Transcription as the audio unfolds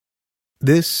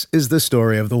This is the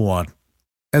story of the one.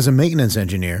 As a maintenance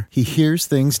engineer, he hears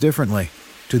things differently.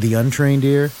 To the untrained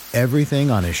ear,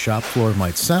 everything on his shop floor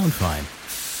might sound fine,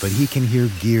 but he can hear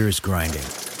gears grinding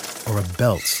or a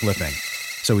belt slipping.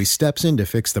 So he steps in to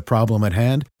fix the problem at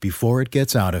hand before it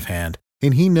gets out of hand.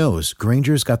 And he knows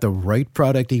Grainger's got the right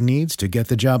product he needs to get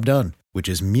the job done, which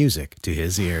is music to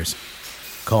his ears.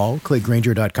 Call, click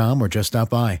Grainger.com, or just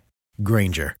stop by.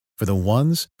 Grainger, for the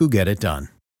ones who get it done.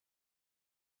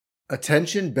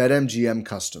 Attention BetMGM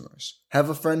customers. Have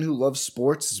a friend who loves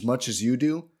sports as much as you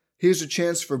do? Here's a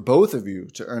chance for both of you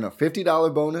to earn a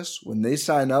 $50 bonus when they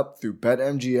sign up through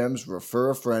BetMGM's Refer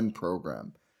a Friend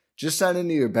program. Just sign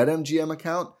into your BetMGM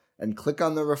account and click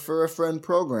on the Refer a Friend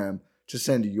program to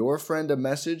send your friend a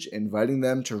message inviting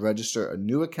them to register a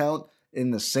new account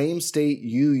in the same state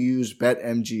you use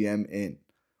BetMGM in.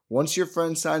 Once your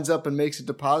friend signs up and makes a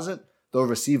deposit, they'll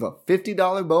receive a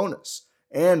 $50 bonus.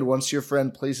 And once your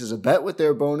friend places a bet with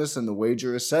their bonus and the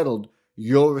wager is settled,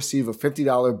 you'll receive a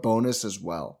 $50 bonus as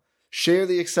well. Share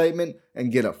the excitement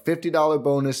and get a $50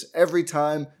 bonus every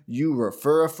time you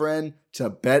refer a friend to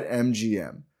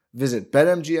BetMGM. Visit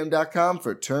BetMGM.com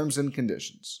for terms and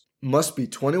conditions. Must be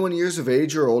 21 years of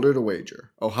age or older to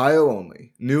wager. Ohio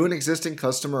only. New and existing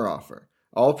customer offer.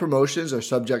 All promotions are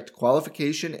subject to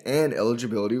qualification and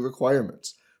eligibility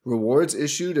requirements. Rewards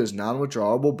issued as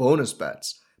non-withdrawable bonus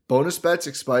bets. Bonus bets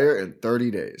expire in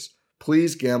 30 days.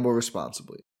 Please gamble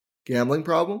responsibly. Gambling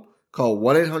problem? Call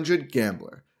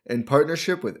 1-800-GAMBLER in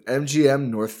partnership with MGM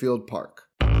Northfield Park.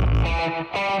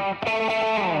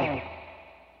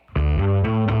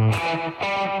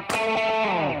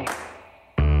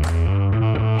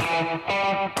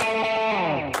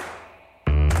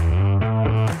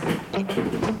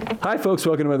 Hi, folks.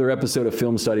 Welcome to another episode of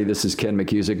Film Study. This is Ken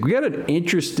McKusick. We got an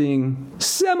interesting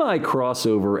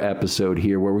semi-crossover episode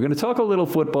here where we're going to talk a little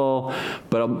football,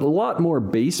 but a lot more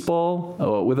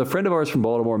baseball with a friend of ours from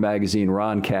Baltimore Magazine,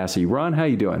 Ron Cassie. Ron, how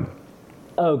you doing?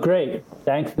 Oh, great.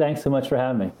 Thanks so much for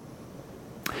having me.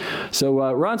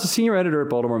 So Ron's a senior editor at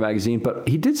Baltimore Magazine, but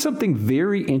he did something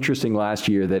very interesting last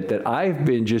year that I've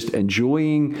been just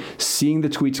enjoying seeing the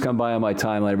tweets come by on my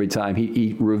timeline every time.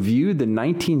 He reviewed the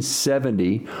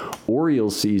 1970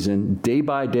 Orioles season day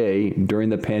by day during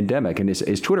the pandemic, and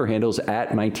his Twitter handle is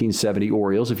at 1970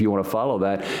 Orioles if you want to follow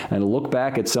that and look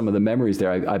back at some of the memories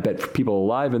there. I bet people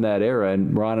alive in that era,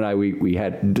 and Ron and I, we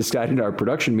had decided in our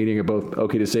production meeting are both,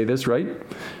 okay to say this, right?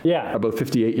 Yeah. Are both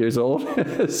 58 years old.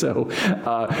 So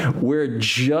we're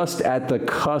just at the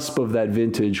cusp of that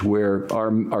vintage where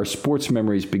our sports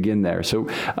memories begin there. So,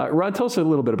 Ron, tell us a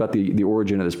little bit about the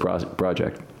origin of this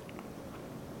project.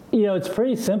 You know, it's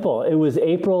pretty simple. It was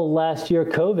April last year,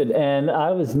 COVID, and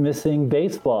I was missing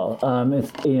baseball.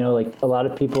 It's, you know, like a lot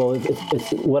of people,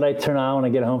 it's what I turn on when I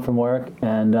get home from work.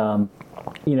 And,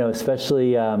 you know,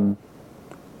 especially,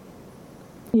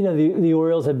 you know, the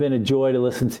Orioles have been a joy to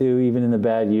listen to, even in the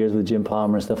bad years with Jim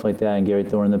Palmer and stuff like that, and Gary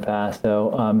Thorne in the past. So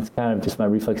it's kind of just my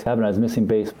reflex habit. I was missing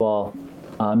baseball,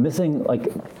 missing, like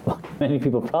many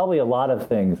people, probably a lot of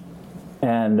things.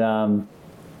 And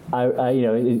I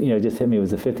it just hit me. It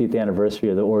was the 50th anniversary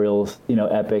of the Orioles, you know,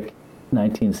 epic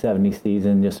 1970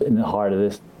 season, just in the heart of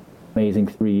this amazing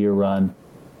 3-year run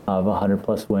of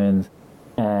 100+ wins.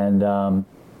 And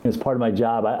as part of my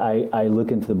job, I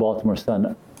look into the Baltimore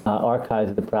Sun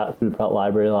archives through the Pratt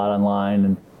Library a lot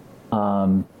online,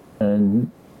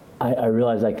 and I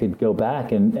realized I could go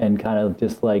back and kind of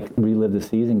just like relive the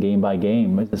season game by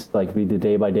game, just like read the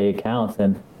day-by-day accounts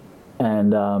and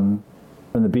from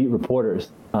the beat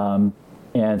reporters,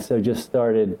 and so just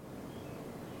started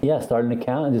an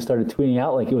account and just started tweeting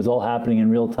out like it was all happening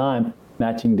in real time,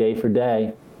 matching day for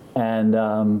day, and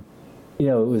you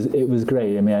know, it was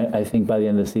great. I mean, I think by the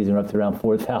end of the season we're up to around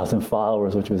 4,000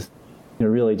 followers, which was, you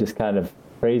know, really just kind of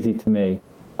crazy to me,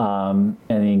 and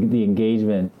the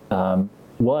engagement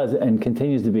was and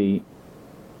continues to be,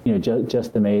 you know,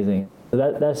 just amazing. So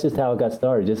that's just how it got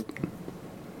started. Just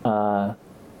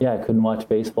I couldn't watch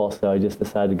baseball, so I just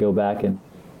decided to go back and,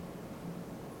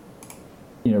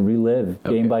 you know, relive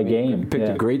game by game.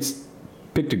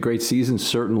 Picked a great season,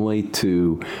 certainly,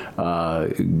 to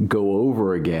go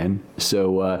over again.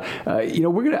 So, you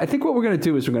know, I think what we're gonna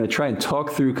do is we're gonna try and talk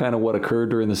through kind of what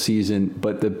occurred during the season.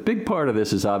 But the big part of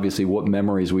this is obviously what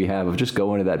memories we have of just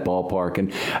going to that ballpark.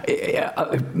 And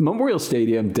Memorial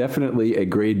Stadium, definitely a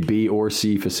grade B or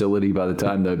C facility by the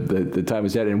time the time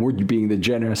was at, and we're being the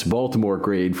generous Baltimore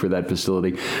grade for that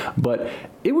facility. But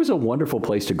it was a wonderful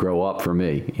place to grow up for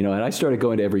me, you know. And I started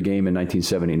going to every game in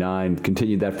 1979,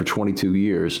 continued that for 22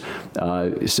 years.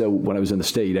 So when I was in the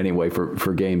state, anyway,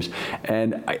 for games,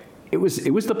 and it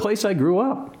was the place I grew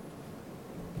up.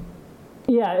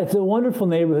 Yeah, it's a wonderful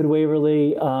neighborhood, Waverly.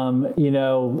 You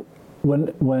know,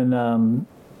 when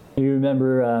you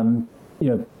remember, you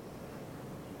know,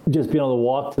 just being able to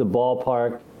walk to the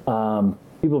ballpark,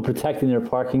 people protecting their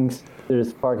parkings.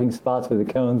 There's parking spots with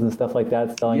the cones and stuff like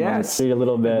that, selling on the street a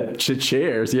little bit. The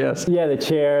chairs, yes. Yeah, the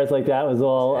chairs, like that was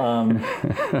all,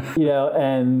 you know,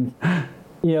 and,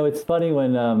 you know, it's funny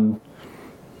when,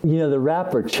 you know, the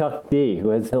rapper Chuck D, who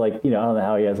has like, you know, I don't know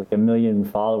how he has like 1 million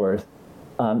followers.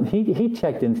 He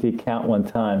checked into the account one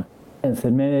time and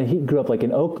said, man, he grew up like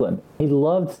in Oakland. He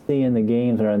loved seeing the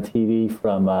games that are on TV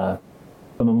from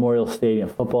Memorial Stadium,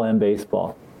 football and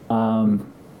baseball.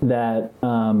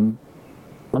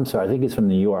 I'm sorry, I think it's from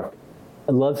New York.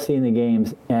 I love seeing the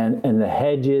games and the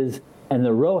hedges and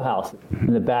the row houses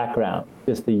in the background.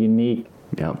 Just the unique,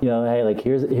 you know, hey, like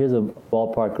here's a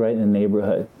ballpark right in the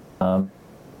neighborhood. And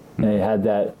it had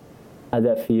that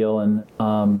feel. And,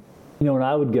 you know, when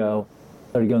I would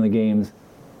started going to games,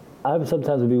 I would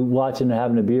sometimes be watching and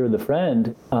having a beer with a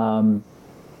friend. And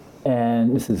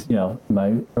this is, you know,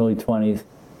 my early 20s.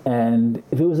 And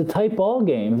if it was a tight ball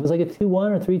game, if it was like a 2-1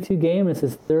 or 3-2 game, and it's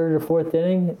this third or fourth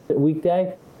inning,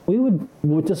 weekday, we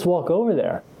would just walk over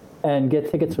there and get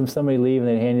tickets from somebody leave, and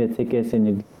they'd hand you the tickets,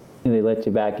 and they let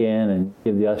you back in and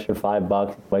give the usher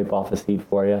 $5, wipe off a seat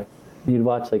for you. And you'd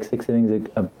watch like 6 innings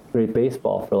of great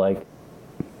baseball for like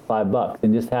 $5,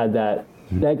 and just had that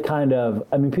kind of.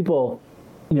 I mean, people,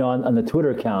 you know, on the Twitter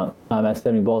account at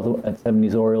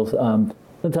 70s Orioles,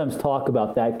 sometimes talk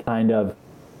about that kind of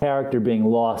character being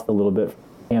lost a little bit from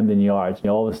Camden Yards. You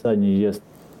know, all of a sudden you just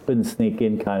couldn't sneak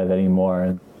in kind of anymore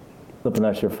and flip an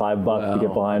usher $5 to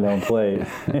get behind home plate.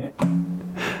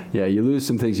 Yeah, you lose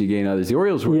some things, you gain others. The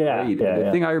Orioles were great. The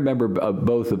thing I remember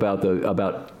both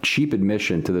about cheap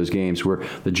admission to those games were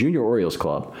the Junior Orioles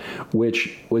Club,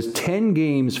 which was 10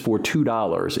 games for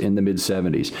 $2 in the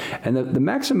mid-'70s. And the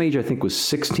maximum age, I think, was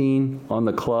 16 on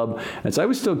the club. And so I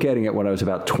was still getting it when I was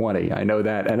about 20. I know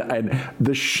that. And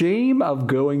the shame of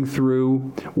going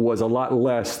through was a lot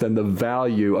less than the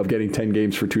value of getting 10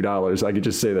 games for $2. I could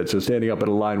just say that. So standing up in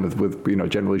a line with you know,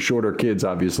 generally shorter kids,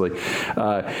 obviously,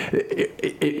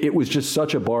 it was just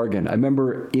such a bargain. I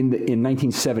remember in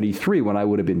 1973, when I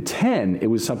would have been 10, it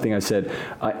was something I said,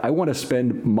 I want to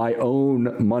spend my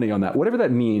own money on that. Whatever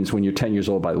that means when you're 10 years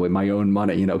old, by the way, my own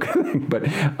money, you know. But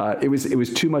it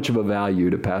was too much of a value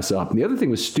to pass up. And the other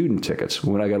thing was student tickets.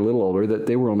 When I got a little older, that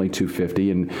they were only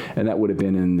 $2.50, and that would have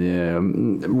been in the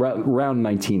around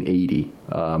 1980, you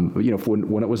know,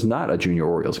 when it was not a Junior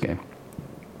Orioles game.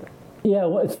 Yeah,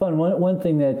 well, it's fun. One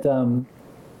thing that come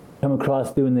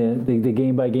across doing the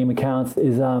game-by-game accounts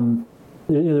is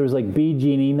there was like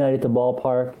BG&E night at the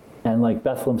ballpark, and like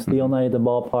Bethlehem Steel night at the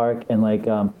ballpark, and like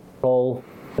patrol,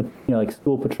 you know, like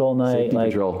school patrol night,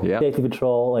 safety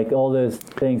patrol, like all those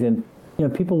things. And you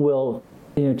know, people will,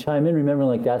 you know, chime in, remembering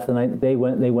like that's the night they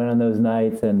went on those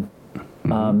nights. And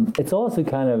it's also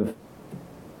kind of,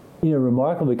 you know,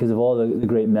 remarkable because of all the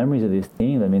great memories of these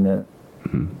teams. I mean,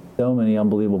 so many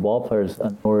unbelievable ball players on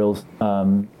the Orioles.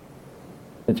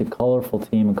 Such a colorful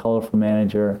team and colorful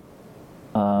manager,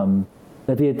 that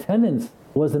the attendance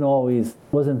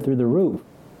wasn't through the roof,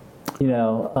 you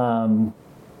know,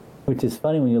 which is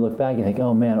funny when you look back and think,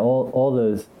 oh man, all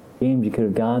those games you could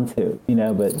have gone to, you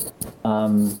know, but it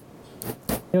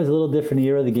was a little different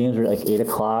era. The games were like 8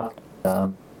 o'clock.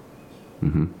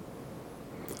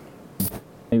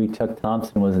 Maybe Chuck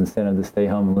Thompson was incentive to stay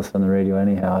home and listen on the radio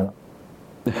anyhow.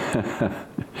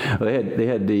 Well, they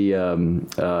had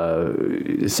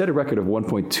set a record of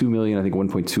 1.2 million, I think 1.203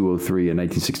 in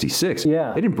 1966.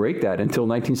 Yeah, they didn't break that until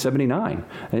 1979.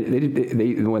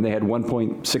 They when they had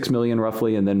 1.6 million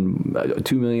roughly, and then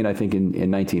 2 million, I think, in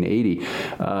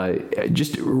 1980.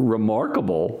 Just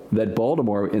remarkable that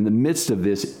Baltimore, in the midst of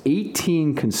this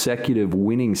 18 consecutive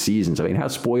winning seasons, I mean, how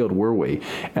spoiled were we?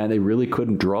 And they really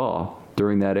couldn't draw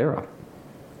during that era.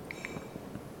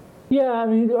 Yeah, I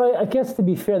mean, I guess to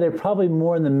be fair, they're probably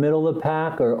more in the middle of the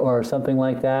pack or something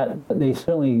like that. But they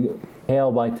certainly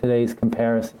pale by today's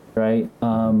comparison, right?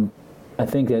 I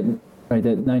think that that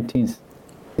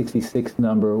 1966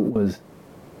 number was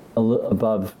a little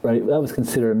above, right? That was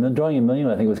considered, drawing $1 million,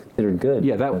 I think, was considered good.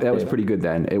 Yeah, that was pretty good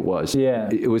then. It was. Yeah.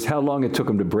 It was how long it took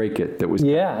them to break it that was.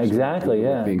 Yeah, exactly.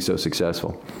 Yeah. Being so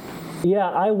successful. Yeah,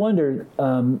 I wondered.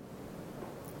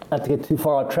 Not to get too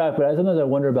far off track, but sometimes I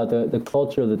wonder about the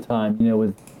culture of the time, you know,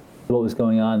 with what was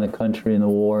going on in the country and the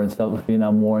war and stuff, the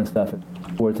Vietnam War and stuff.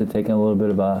 Sports had taken a little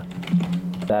bit of a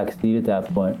back seat at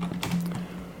that point.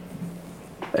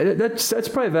 That's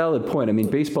probably a valid point. I mean,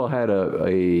 baseball had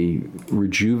a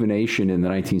rejuvenation in the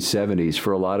 1970s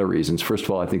for a lot of reasons. First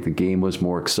of all, I think the game was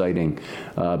more exciting,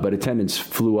 but attendance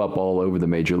flew up all over the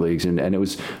major leagues, and it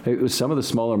was some of the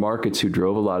smaller markets who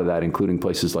drove a lot of that, including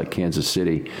places like Kansas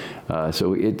City.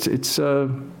 So it's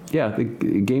the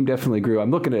game definitely grew.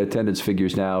 I'm looking at attendance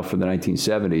figures now for the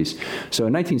 1970s. So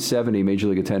in 1970, Major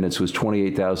League attendance was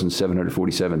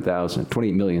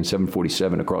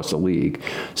 28,747,000 across the league.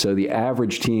 So the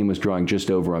average team was drawing just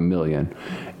over 1 million.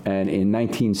 And in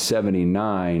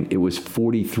 1979, it was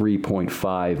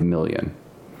 43.5 million.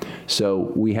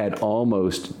 So we had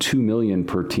almost 2 million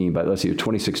per team, but let's see,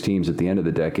 26 teams at the end of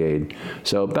the decade.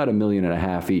 So about 1.5 million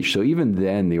each. So even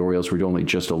then, the Orioles were only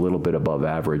just a little bit above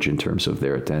average in terms of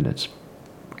their attendance.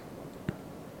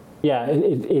 Yeah,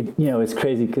 it's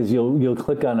crazy because you'll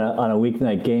click on a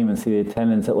weeknight game and see the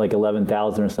attendance at like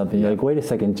 11,000 or something. You're like, wait a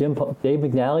second, Dave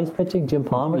McNally's pitching, Jim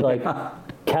Palmer, like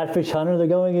Catfish Hunter they're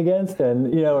going against,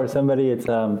 and or somebody. It's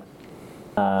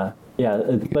but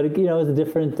it was a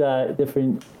different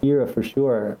era for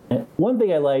sure. And one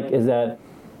thing I like is that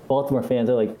Baltimore fans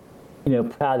are like,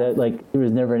 proud that like there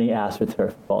was never any AstroTurf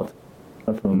in Baltimore,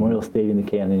 from Memorial Stadium to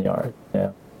Camden Yards.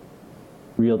 Yeah,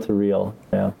 real to real.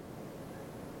 Yeah,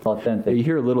 authentic. You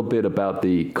hear a little bit about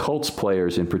the Colts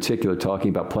players in particular talking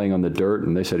about playing on the dirt,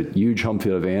 and they said a huge home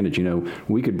field advantage.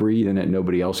 We could breathe in it,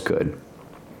 nobody else could.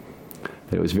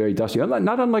 It was very dusty.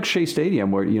 Not unlike Shea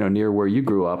Stadium, where near where you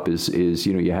grew up, is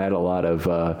you had a lot of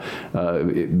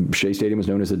Shea Stadium was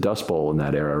known as the Dust Bowl in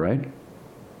that era, right?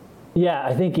 Yeah,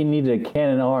 I think you needed a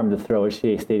cannon arm to throw at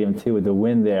Shea Stadium too, with the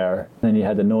wind there. And then you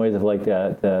had the noise of like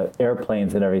the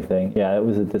airplanes and everything. Yeah, it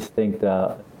was a distinct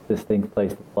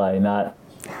place to play. Not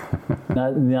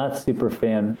super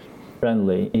fan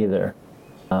friendly either.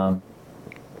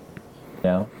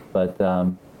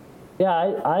 Yeah,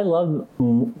 I love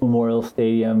Memorial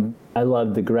Stadium. I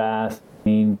love the grass. I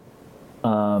mean,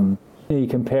 you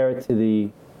compare it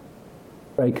to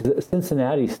because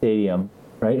Cincinnati Stadium,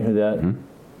 right?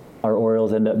 Our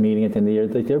Orioles end up meeting at the end of the year.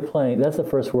 Like they're playing. That's the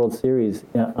first World Series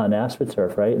on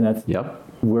AstroTurf, right? And that's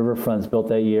Riverfront's built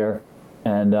that year,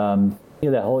 and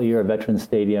that whole year of Veterans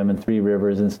Stadium and Three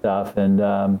Rivers and stuff, and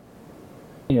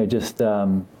it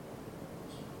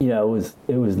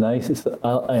was nice.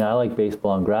 I like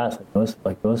baseball on grass,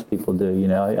 like most people do.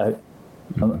 I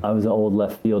was an old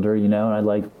left fielder, and I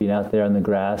liked being out there on the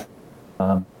grass.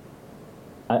 I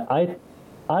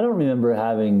don't remember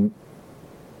having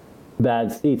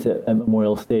bad seats at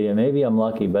Memorial Stadium. Maybe I'm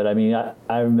lucky, but I mean,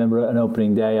 I remember an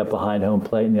opening day up behind home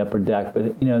plate in the upper deck,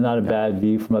 but not a bad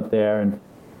view from up there, and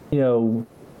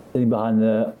sitting behind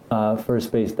the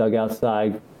first base dugout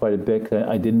side quite a bit.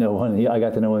 I didn't know I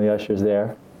got to know one of the ushers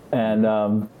there. And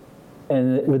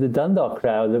with the Dundalk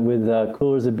crowd, with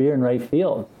coolers of beer in right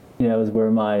field, is where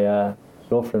my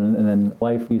girlfriend and then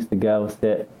wife used to go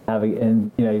sit,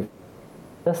 and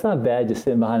that's not bad, just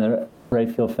sitting behind the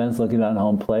right field fence looking on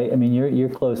home plate. I mean, you're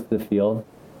close to the field.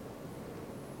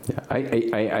 Yeah,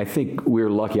 I think we're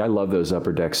lucky. I love those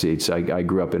upper deck seats. I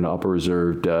grew up in upper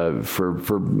reserved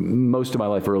for most of my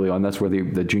life early on. That's where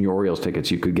the Junior Orioles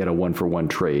tickets, you could get a 1-for-1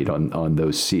 trade on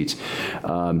those seats.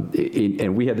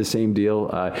 And we had the same deal.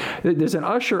 There's an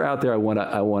usher out there I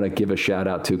want to give a shout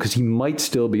out to, because he might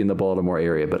still be in the Baltimore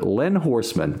area. But Len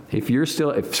Horseman, if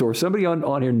somebody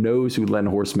on here knows who Len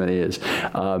Horseman is,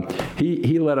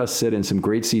 he let us sit in some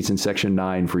great seats in Section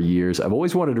 9 for years. I've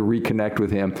always wanted to reconnect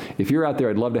with him. If you're out there,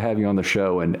 I'd love to have you on the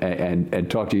show and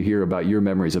talk to you here about your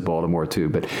memories of Baltimore too.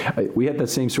 But we had that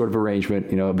same sort of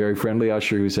arrangement, a very friendly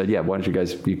usher who said, yeah, why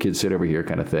don't you kids sit over here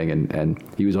kind of thing. And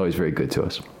he was always very good to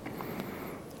us.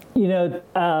 I know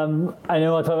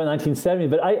I'll talk about 1970,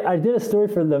 but I did a story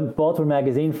for the Baltimore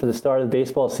Magazine for the start of the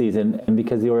baseball season. And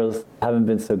because the Orioles haven't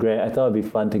been so great, I thought it'd be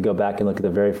fun to go back and look at the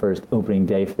very first opening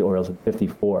day for the Orioles in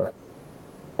 '54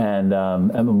 and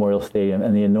at Memorial Stadium,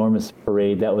 and the enormous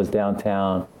parade that was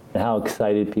downtown, and how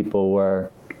excited people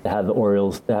were to have the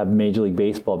Orioles, to have Major League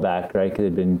Baseball back, right?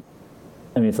 Because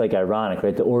it's like ironic,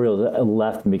 right? The Orioles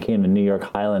left and became the New York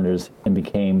Highlanders and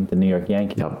became the New York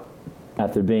Yankees. Yep.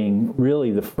 After being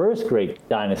really the first great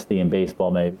dynasty in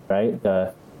baseball, maybe, right?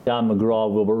 John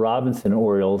McGraw, Wilbur Robinson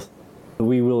Orioles, the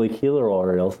Wee Willie Keeler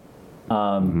Orioles.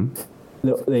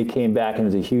 They came back, and it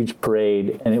was a huge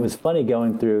parade. And it was funny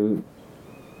going through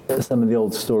some of the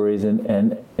old stories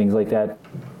and things like that.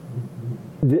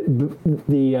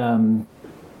 The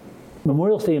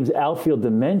Memorial Stadium's outfield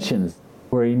dimensions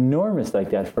were enormous like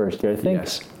that first year. I think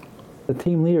the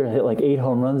team leader hit like 8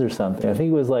 home runs or something. I think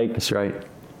it was like... That's right.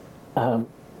 I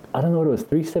don't know what it was,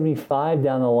 375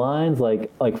 down the lines, like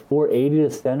 480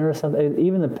 to center or something.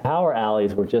 Even the power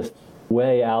alleys were just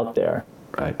way out there.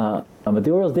 Right. But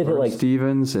the Orioles did hit like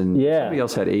Stevens and Yeah. somebody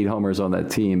else had 8 homers on that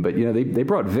team. But they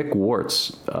brought Vic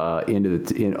Warts onto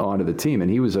the team,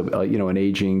 and he was an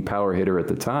aging power hitter at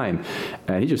the time,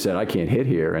 and he just said, I can't hit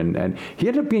here, and he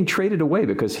ended up being traded away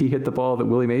because he hit the ball that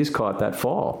Willie Mays caught that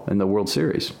fall in the World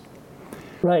Series.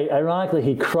 Right. Ironically,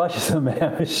 he crushes him and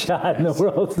have a shot in the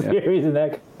World Series, and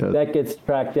that gets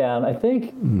tracked down. I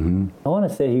think I want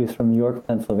to say he was from York,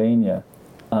 Pennsylvania.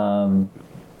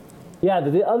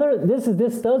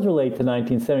 This does relate to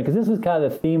 1970 because this was kind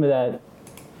of the theme of that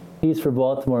piece for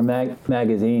Baltimore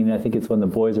magazine. I think it's when the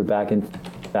boys are back in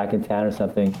town or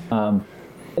something.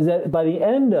 Is that by the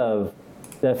end of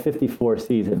that 54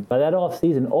 season, by that off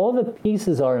season, all the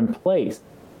pieces are in place,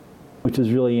 which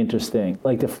is really interesting.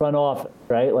 Like the front office,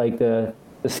 right? Like the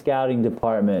scouting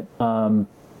department.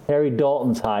 Harry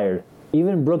Dalton's hired.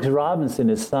 Even Brooks Robinson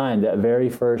is signed that very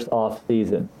first off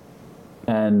season,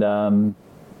 and the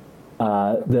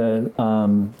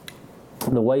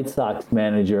White Sox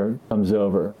manager comes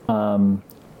over.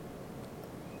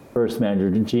 First manager,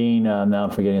 Gene. Now I'm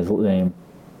forgetting his name.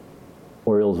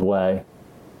 Orioles way.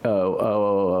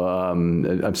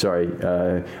 I'm sorry.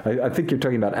 I think you're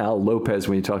talking about Al Lopez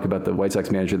when you talk about the White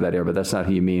Sox manager of that era, but that's not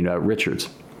who you mean. Richards.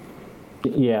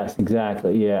 Yes,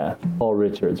 exactly. Yeah, Paul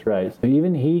Richards. Right. So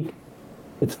even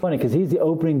it's funny because he's the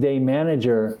opening day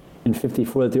manager in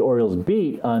 '54 that the Orioles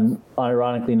beat on,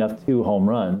 ironically enough, 2 home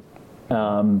runs.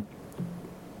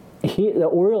 He's the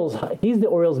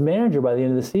Orioles manager by the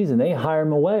end of the season. They hire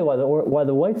him away while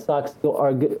the White Sox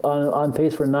are on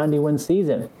pace for a 90-win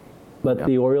season. But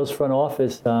the Orioles front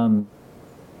office,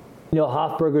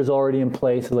 Hofberger's already in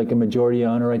place, like a majority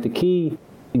owner, right? The key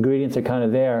ingredients are kind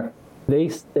of there. They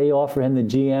offer him the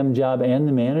GM job and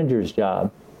the manager's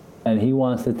job, and he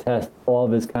wants to test all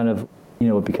of his kind of,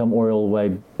 become Oriole way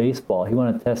baseball. He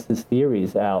wants to test his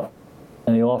theories out,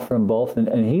 and they offer him both,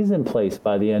 and he's in place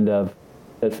by the end of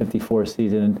that 54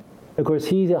 season. And of course,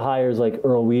 he hires like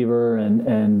Earl Weaver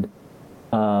and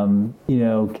Cal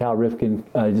Ripken,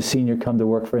 the senior, come to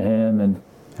work for him. And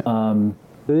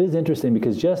it is interesting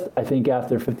because I think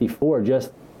after 54, by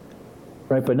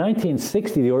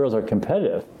 1960, the Orioles are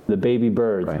competitive, the baby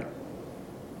birds. Right.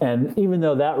 And even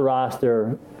though that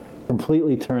roster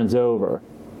completely turns over,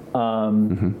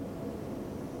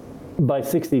 by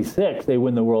 66, they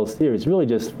win the World Series, really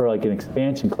just for like an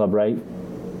expansion club, right?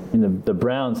 And the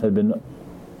Browns had been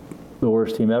the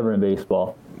worst team ever in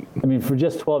baseball. I mean, for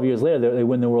just 12 years later, they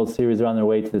win the World Series. They're on their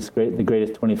way to the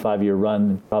greatest 25-year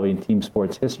run probably in team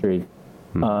sports history.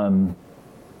 But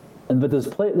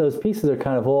those pieces are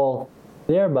kind of all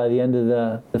there by the end of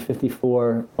the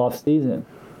 54 off season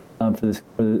for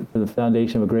the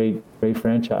foundation of a great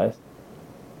franchise.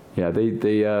 Yeah, they did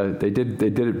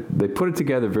it. They put it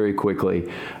together very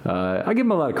quickly. I give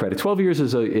them a lot of credit. 12 years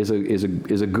is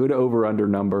a good over/under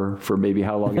number for maybe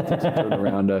how long it takes to turn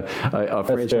around a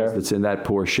franchise that's in that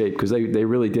poor shape, because they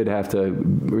really did have to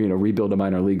rebuild a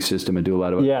minor league system and do a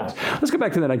lot of other things. Let's go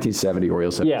back to the 1970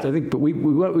 Orioles. Yeah. I think, but we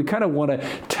kind of want to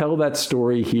tell that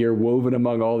story here, woven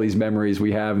among all these memories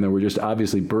we have, and then we're just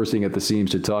obviously bursting at the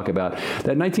seams to talk about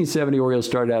that 1970 Orioles.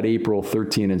 Started out April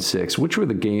 13-6. Which were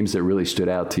the games that really stood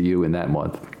out to you in that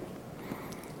month?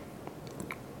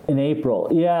 In April,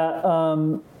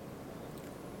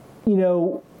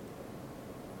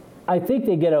 I think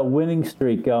they get a winning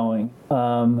streak going.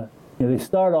 They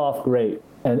start off great,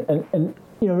 and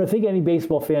I think any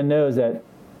baseball fan knows that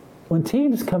when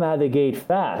teams come out of the gate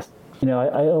fast, I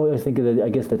always think of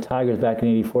the Tigers back in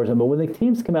 '84, but when the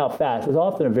teams come out fast, it's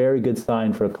often a very good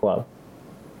sign for a club.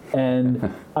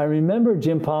 And I remember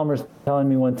Jim Palmer telling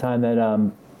me one time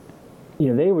that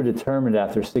they were determined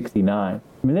after '69.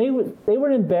 I mean,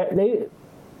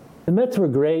 the Mets were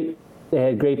great. They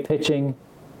had great pitching,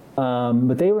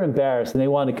 but they were embarrassed and they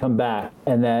wanted to come back.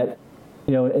 And that,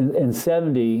 in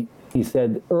 '70, he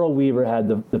said Earl Weaver had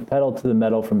the pedal to the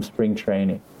metal from spring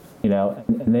training,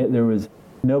 and there was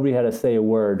nobody had to say a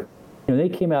word. They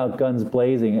came out guns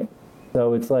blazing.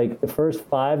 So it's like the first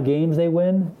 5 games they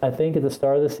win, I think, at the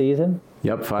start of the season.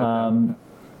 Yep, 5.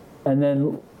 And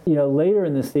then, later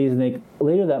in the season,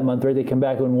 later that month, right, they come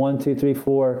back and win 1, 2, 3,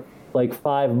 4, like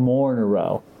 5 more in a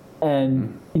row.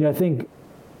 And, I think,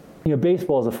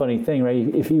 baseball is a funny thing, right?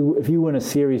 If you win a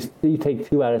series, you take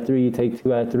 2 out of 3, you take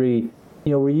 2 out of 3.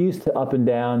 We're used to up and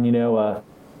down, a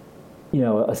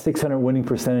 600 winning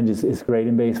percentage is great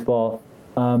in baseball.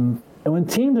 And when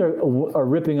teams are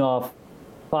ripping off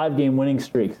 5-game winning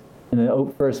streaks in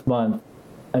the first month,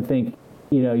 I think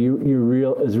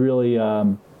is really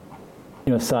a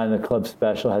sign the club's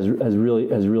special, has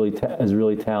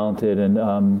really talented,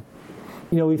 and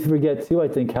we forget too, I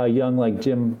think, how young like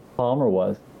Jim Palmer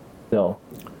was still.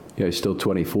 Yeah, he's still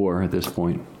 24 at this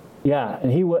point. Yeah,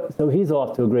 and he's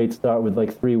off to a great start with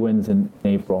like 3 wins in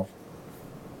April.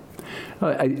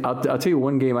 I'll tell you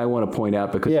one game I want to point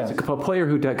out because it's a player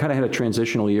who kind of had a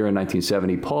transitional year in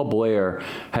 1970. Paul Blair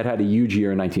had a huge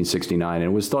year in 1969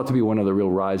 and was thought to be one of the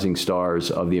real rising stars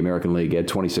of the American League. He had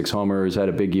 26 homers, had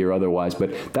a big year otherwise,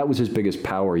 but that was his biggest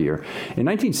power year. In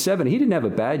 1970, he didn't have a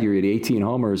bad year. He had 18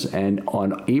 homers, and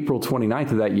on April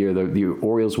 29th of that year, the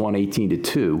Orioles won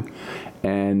 18-2.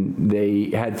 And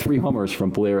they had 3 homers from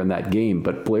Blair in that game.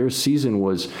 But Blair's season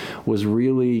was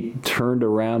really turned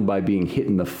around by being hit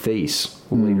in the face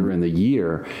later in the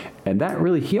year. And that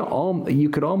really, you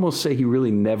could almost say he really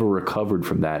never recovered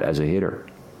from that as a hitter.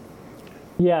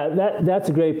 Yeah, that's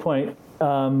a great point.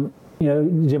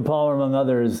 Jim Palmer, among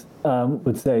others,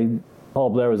 would say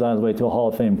Paul Blair was on his way to a Hall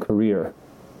of Fame career.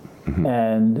 Mm-hmm.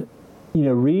 And,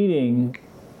 reading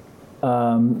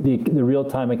the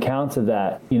real-time accounts of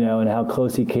that, and how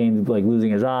close he came to like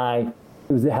losing his eye.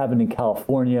 It happened in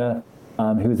California.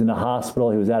 He was in the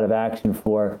hospital. He was out of action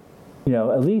for,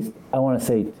 at least I want to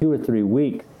say 2 or 3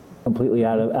 weeks, completely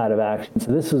out of action.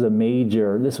 So this was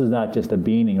this was not just a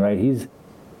beaning, right? He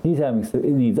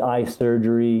needs eye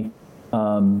surgery.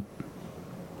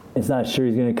 It's not sure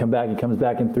he's going to come back. He comes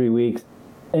back in 3 weeks,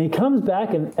 and he comes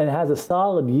back and has a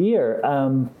solid year.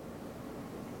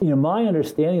 My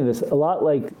understanding of this, a lot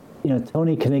like,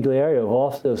 Tony Conigliaro, who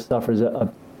also suffers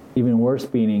a even worse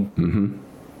beating,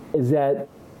 is that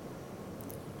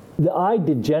the eye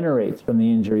degenerates from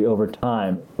the injury over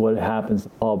time. What happens to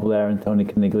Paul Blair and Tony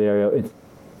Conigliaro, it's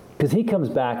because he comes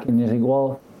back and you think,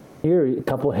 well, here, a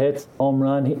couple hits, home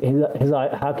run, his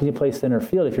eye, how can you play center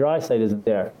field if your eyesight isn't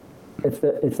there?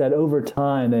 It's that over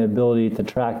time, the ability to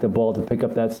track the ball, to pick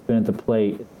up that spin at the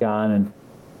plate, it's gone. And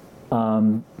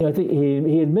I think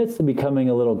he admits to becoming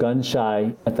a little gun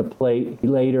shy at the plate. He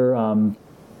later,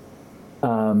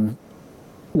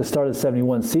 the start of the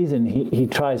 71 season, he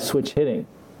tries switch hitting.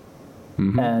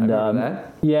 Mm-hmm. And I remember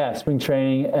that. Yeah, spring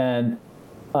training, and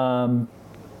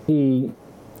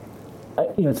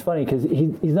it's funny because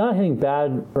he's not hitting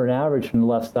bad for an average from the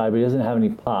left side, but he doesn't have any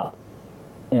pop.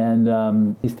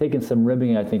 And he's taken some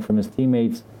ribbing, I think, from his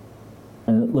teammates,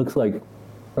 and it looks like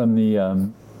from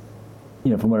the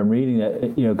from what I'm reading, that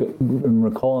I'm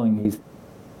recalling, he's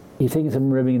taking some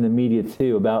ribbing in the media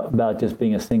too about just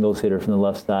being a singles hitter from the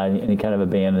left side, and he kind of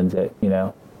abandons it,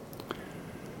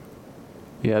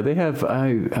 Yeah, they have.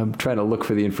 I'm trying to look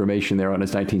for the information there on his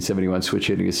 1971 switch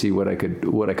hitting to see what I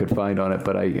could find on it.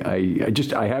 But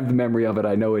I have the memory of it.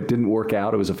 I know it didn't work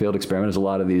out. It was a failed experiment, as a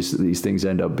lot of these things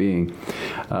end up being.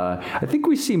 I think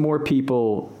we see more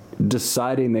people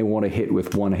deciding they want to hit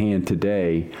with one hand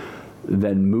today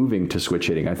than moving to switch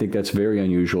hitting. I think that's very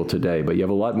unusual today. But you have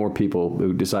a lot more people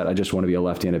who decide, I just want to be a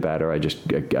left-handed batter. I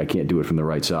can't do it from the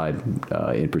right side,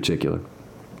 in particular.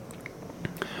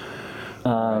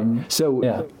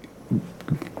 Yeah.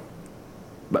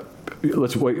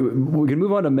 Let's wait. We can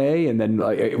move on to May, and then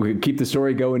we can keep the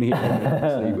story going here.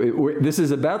 This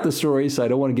is about the story, so I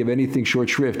don't want to give anything short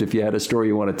shrift. If you had a story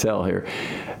you want to tell here,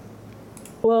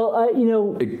 well,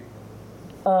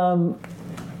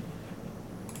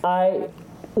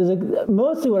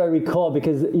 mostly what I recall,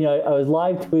 because I was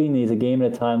live tweeting these a game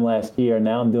at a time last year. And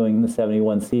now I'm doing the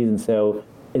 71 season, so.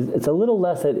 It's a little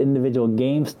less that individual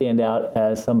games stand out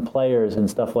as some players and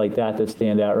stuff like that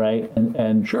stand out, right?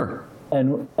 And sure.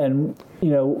 And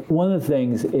one of the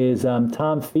things is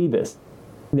Tom Phoebus,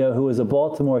 who was a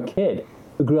Baltimore kid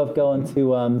who grew up going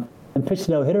to and pitched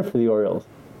no-hitter for the Orioles,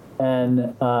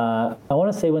 and I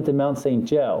want to say went to Mount St.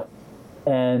 Joe,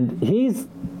 and he's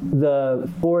the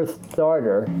 4th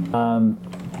starter on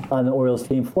the Orioles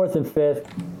team, 4th and 5th,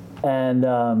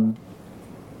 and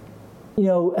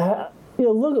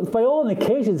look, by all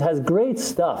indications, has great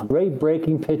stuff, great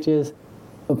breaking pitches.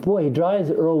 But boy, he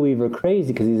drives Earl Weaver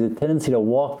crazy because he's a tendency to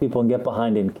walk people and get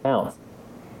behind in counts.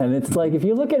 And it's like, if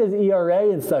you look at his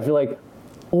ERA and stuff, you're like,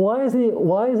 why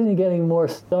isn't he getting more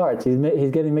starts? He's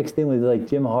getting mixed in with like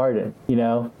Jim Harden,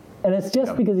 And it's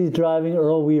just because he's driving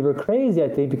Earl Weaver crazy, I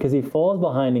think, because he falls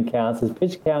behind in counts, his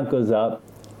pitch count goes up,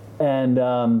 and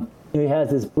he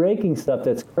has this breaking stuff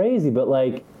that's crazy, but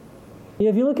like.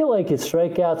 If you look at like his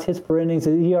strikeouts, hits per innings,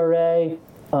 his ERA,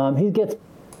 he gets,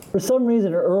 for some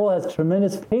reason, Earl has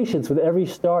tremendous patience with every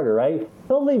starter, right?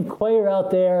 He'll leave Cuellar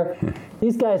out there.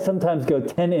 These guys sometimes go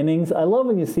 10 innings. I love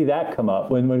when you see that come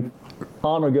up, when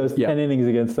Palmer goes 10 innings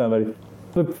against somebody.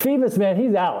 But Phoebus, man,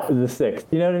 he's out in the 6th.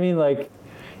 You know what I mean? Like,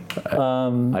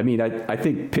 I mean, I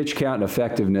think pitch count and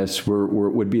effectiveness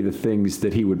would be the things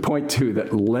that he would point to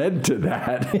that led to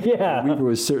that. Yeah. Weaver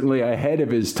was certainly ahead of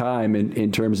his time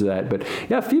in terms of that. But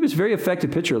yeah, Phoebe's a very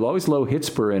effective pitcher, always low hits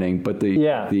per inning, but the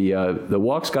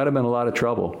walks got him in a lot of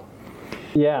trouble.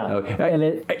 Yeah.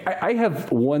 I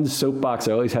have one soapbox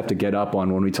I always have to get up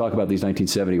on when we talk about these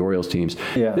 1970 Orioles teams.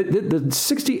 Yeah. The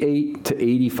 68 to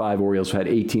 85 Orioles had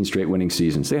 18 straight winning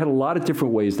seasons. They had a lot of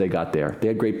different ways they got there. They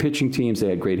had great pitching teams. They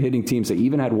had great hitting teams. They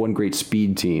even had one great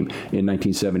speed team in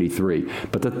 1973.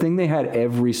 But the thing they had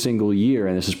every single year,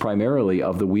 and this is primarily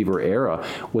of the Weaver era,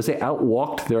 was they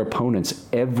outwalked their opponents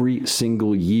every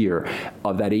single year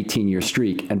of that 18-year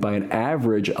streak, and by an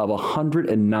average of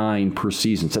 109 per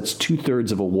season. So that's 2/3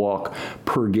 of a walk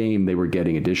per game they were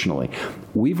getting additionally.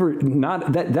 Weaver,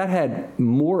 that had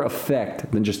more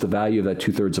effect than just the value of that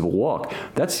 2/3 of a walk.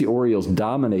 That's the Orioles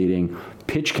dominating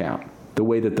pitch count, the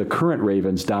way that the current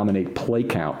Ravens dominate play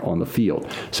count on the field.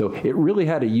 So it really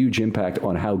had a huge impact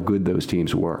on how good those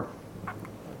teams were.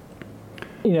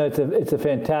 You know, it's a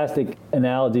fantastic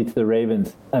analogy to the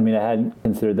Ravens. I mean, I hadn't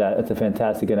considered that. It's a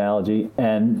fantastic analogy,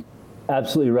 and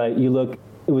absolutely right. You look.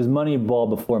 It was Moneyball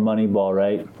before Moneyball,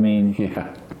 right? I mean,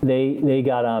 yeah. They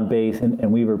got on base,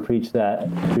 and Weaver preached that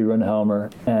 3-run homer.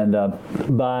 And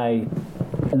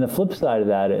and the flip side of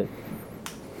that is,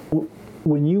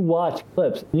 when you watch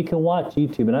clips, you can watch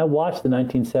YouTube, and I watched the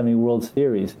 1970 World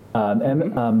Series.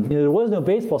 There was no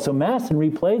baseball, so Masson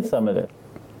replayed some of it,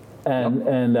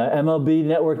 and MLB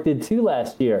Network did too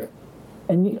last year.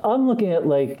 And I'm looking at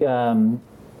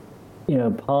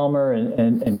Palmer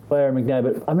and Claire McNabb,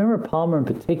 but I remember Palmer in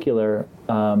particular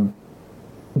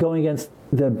going against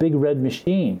the big red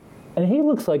machine, and he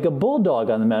looks like a bulldog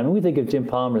on the mound. When we think of Jim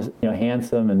Palmer as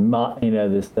handsome and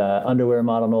this underwear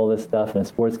model and all this stuff, and a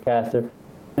sportscaster,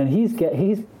 and he's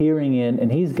hearing in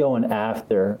and he's going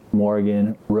after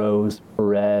Morgan, Rose,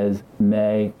 Perez,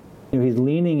 May. He's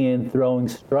leaning in, throwing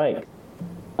strikes.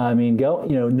 I mean,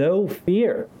 no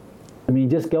fear. I mean,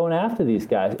 just going after these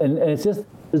guys, and it's just.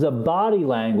 There's a body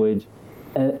language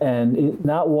and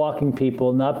not walking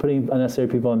people, not putting unnecessary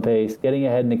people on pace, getting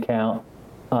ahead in the count.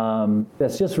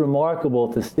 That's just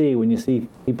remarkable to see when you see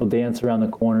people dance around the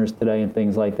corners today and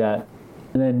things like that.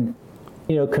 And then,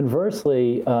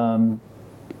 conversely, the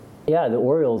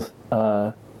Orioles,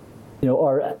 are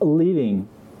leading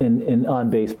in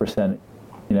on-base percentage.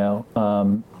 And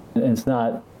it's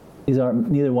not.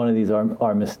 Neither one of these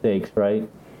are mistakes, right?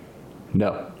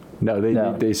 No,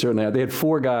 they certainly are. They had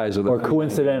four guys with a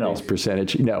coincidental base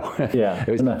percentage. No, yeah,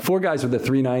 it was four guys with a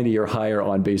 390 or higher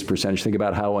on base percentage. Think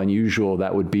about how unusual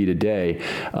that would be today.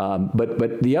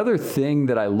 But the other thing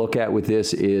that I look at with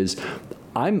this is,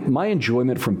 my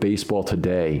enjoyment from baseball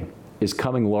today is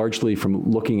coming largely from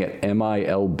looking at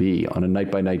MILB on a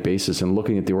night-by-night basis and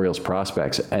looking at the Orioles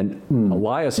prospects. And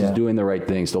Elias is doing the right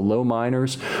things. The low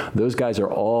minors, those guys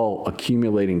are all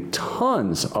accumulating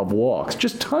tons of walks,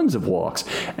 just tons of walks.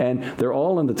 And they're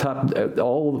all in the top,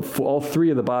 all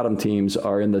three of the bottom teams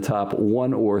are in the top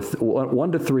 1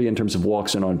 to 3 in terms of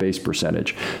walks and on-base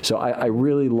percentage. So I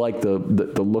really like the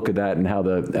look of that and how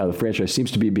the franchise seems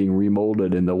to be being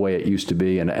remolded in the way it used to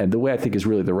be, and the way I think is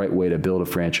really the right way to build a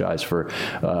franchise for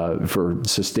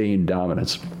sustained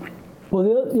dominance. Well,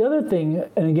 the other thing,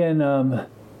 and again,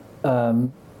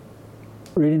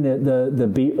 reading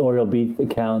the Oriole beat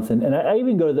accounts, and I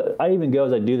even go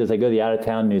as I do this. I go to the out of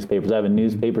town newspapers. I have a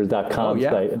newspapers.com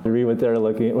site to read what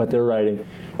they're writing.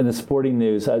 And the sporting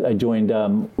news, I joined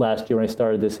last year when I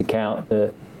started this account,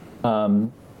 the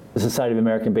Society of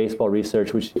American Baseball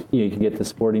Research, which you can get the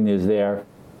sporting news there.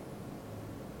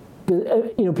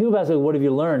 People ask, what have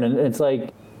you learned? And it's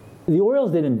like, the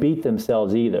Orioles didn't beat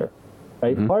themselves either,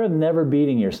 right? Mm-hmm. Part of never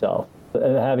beating yourself,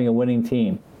 having a winning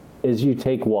team, is you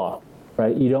take walk,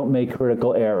 right? You don't make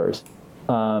critical errors.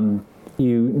 Earl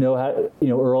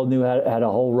had a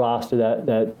whole roster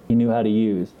that he knew how to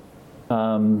use.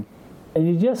 And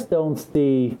you just don't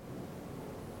see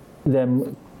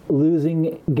them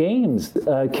losing games,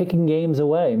 kicking games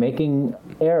away, making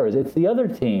errors. It's the other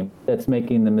team that's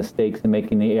making the mistakes and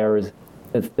making the errors.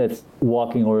 That's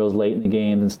walking Orioles late in the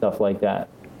games and stuff like that.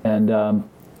 And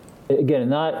again,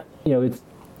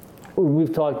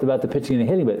 we've talked about the pitching and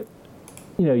the hitting, but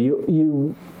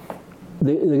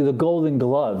the Golden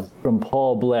Gloves from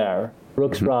Paul Blair,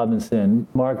 Brooks Robinson,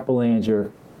 Mark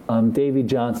Belanger, Davey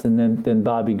Johnson, then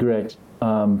Bobby Grich.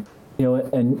 And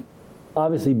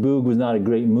obviously Boog was not a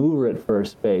great mover at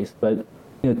first base, but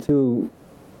to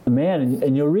a man,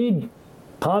 and you'll read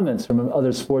comments from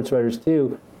other sports writers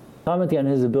too, commenting on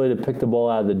his ability to pick the ball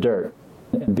out of the dirt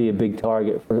and be a big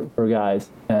target for guys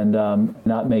and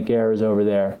not make errors over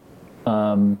there.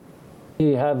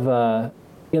 you have,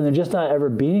 they're just not ever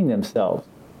beating themselves.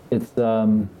 It's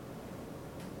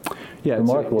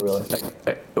remarkable, really.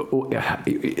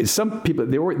 Some people,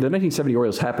 the 1970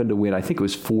 Orioles happened to win, I think it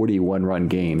was 40 one-run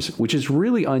games, which is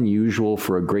really unusual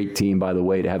for a great team, by the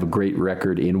way, to have a great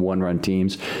record in one-run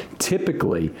teams.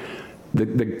 Typically,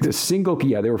 the single,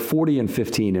 they were 40 and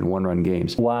 15 in one-run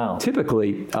games. Wow.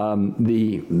 Typically,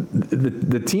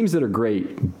 the teams that are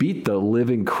great beat the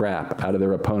living crap out of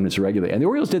their opponents regularly. And the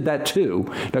Orioles did that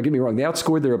too. Don't get me wrong. They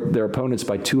outscored their opponents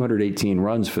by 218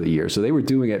 runs for the year. So they were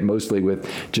doing it mostly with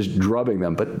just drubbing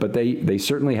them. But they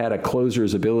certainly had a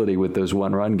closer's ability with those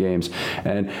one-run games.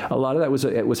 And a lot of that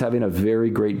was having a very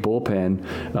great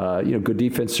bullpen. Good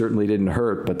defense certainly didn't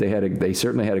hurt, but they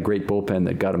certainly had a great bullpen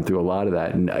that got them through a lot of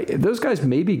that. And those guys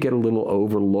maybe get a little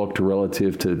overlooked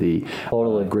relative to the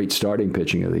great starting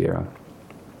pitching of the era.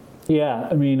 Yeah,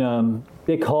 I mean,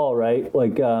 Dick Hall, right?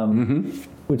 Like,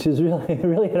 which is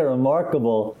really had a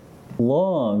remarkable,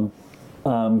 long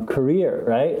career,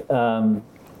 right?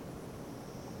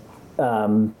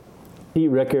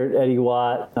 Pete Rickard, Eddie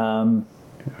Watt,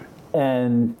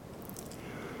 and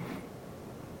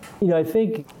I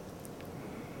think.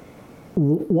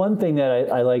 One thing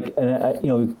that I like, and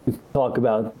we talk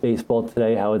about baseball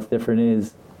today, how it's different,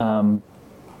 is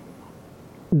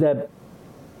that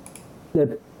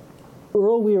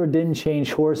Earl Weaver didn't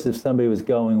change horses if somebody was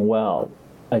going well.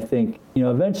 I think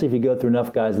eventually, if you go through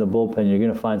enough guys in the bullpen, you're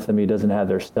going to find somebody who doesn't have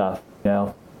their stuff.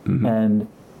 Mm-hmm. And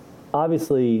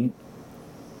obviously,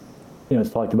 it's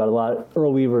talked about a lot.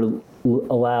 Earl Weaver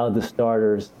allowed the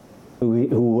starters,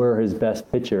 who were his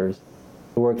best pitchers,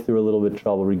 to work through a little bit of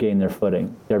trouble, regain their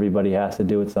footing. Everybody has to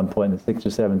do at some point in the 6th or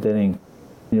 7th inning.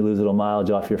 You lose a little mileage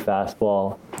off your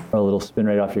fastball or a little spin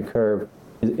rate off your curve,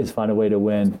 is find a way to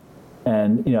win.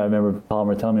 And I remember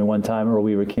Palmer telling me one time Earl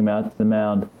Weaver came out to the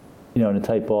mound, in a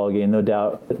tight ball game, no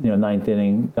doubt, 9th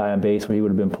inning, guy on base where he would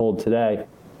have been pulled today.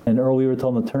 And Earl Weaver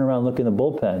told him to turn around and look in the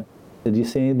bullpen. Did you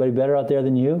see anybody better out there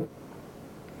than you?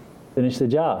 Finish the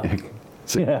job.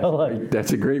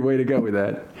 That's a great way to go with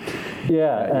that.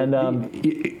 Yeah, and that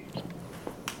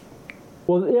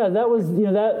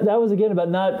was again about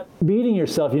not beating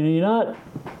yourself. You're not.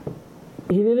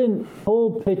 He didn't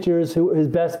pull pitchers his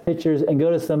best pitchers and go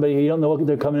to somebody who you don't know what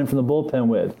they're coming in from the bullpen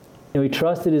with. He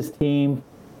trusted his team.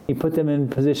 He put them in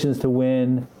positions to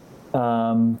win.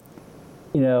 The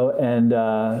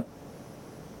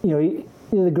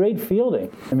great fielding.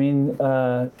 I mean,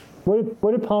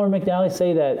 what did Palmer McNally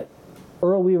say that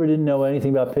Earl Weaver didn't know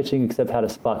anything about pitching except how to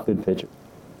spot good pitchers?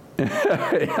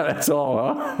 Yeah, that's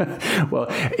all, huh? Well,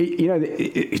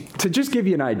 to just give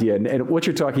you an idea, and what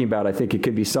you're talking about, I think it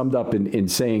could be summed up in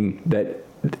saying that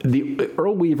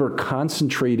Earl Weaver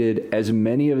concentrated as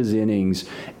many of his innings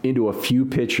into a few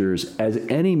pitchers as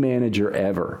any manager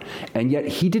ever. And yet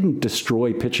he didn't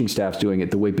destroy pitching staffs doing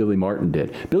it the way Billy Martin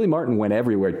did. Billy Martin went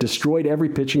everywhere, destroyed every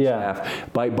pitching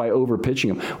staff by over-pitching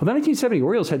them. Well, the 1970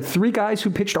 Orioles had 3 guys who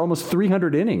pitched almost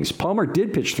 300 innings. Palmer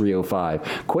did pitch 305,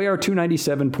 Cuellar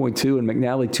 297.2, and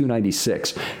McNally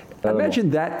 296. Imagine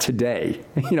that today.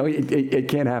 It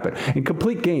can't happen. In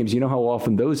complete games, how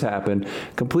often those happen.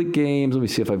 Complete games, let me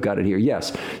see if I've got it here.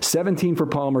 Yes, 17 for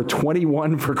Palmer,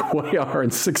 21 for Cuellar,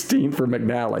 and 16 for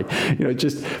McNally.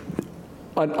 Just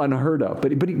unheard of.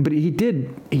 But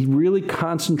he really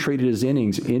concentrated his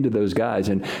innings into those guys.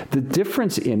 And the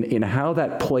difference in how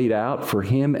that played out for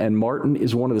him and Martin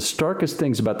is one of the starkest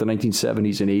things about the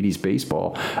 1970s and 80s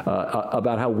baseball,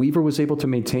 about how Weaver was able to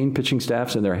maintain pitching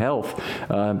staffs and their health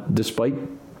despite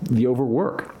the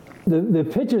overwork. The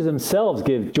pitchers themselves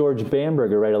give George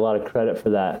Bamberger, a lot of credit for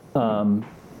that.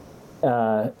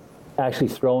 Actually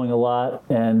throwing a lot.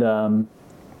 And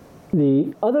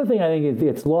the other thing I think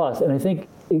gets lost, and I think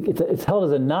it's held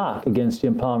as a knock against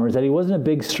Jim Palmer, is that he wasn't a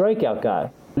big strikeout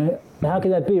guy. Right? How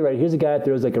can that be, right? Here's a guy that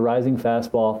throws like a rising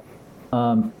fastball.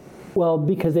 Well,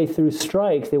 because they threw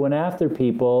strikes, they went after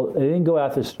people. They didn't go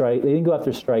after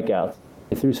strikeouts.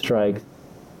 They threw strikes,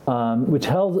 which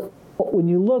held. When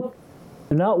you look,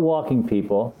 they're not walking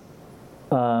people.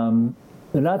 They're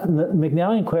not.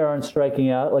 McNally and Cuellar aren't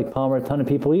striking out like Palmer a ton of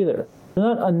people either. They're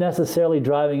not unnecessarily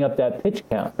driving up that pitch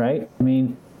count, right? I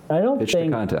mean, I don't think pitch to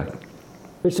contact.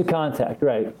 Pitch to contact,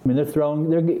 right? I mean, they're throwing.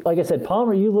 They're like I said,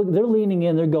 Palmer. You look. They're leaning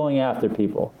in. They're going after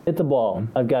people. Hit the ball.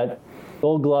 I've got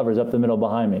Gold Glovers up the middle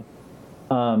behind me.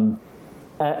 So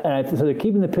they're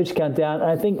keeping the pitch count down.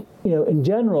 And I think, in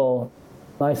general,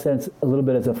 my sense a little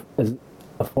bit as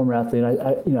a former athlete,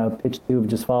 I pitched to,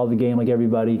 just follow the game like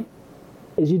everybody,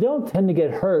 is you don't tend to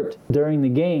get hurt during the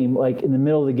game, like in the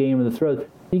middle of the game or the throws.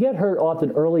 You get hurt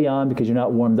often early on because you're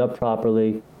not warmed up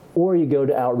properly. or you go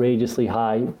to outrageously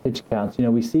high pitch counts.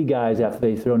 We see guys after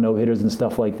they throw no-hitters and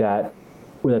stuff like that,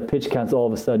 where the pitch counts all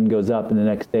of a sudden goes up, and the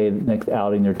next day, the next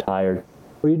outing, they're tired.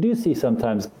 Or you do see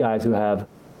sometimes guys who have,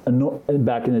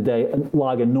 back in the day,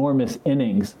 log enormous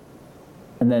innings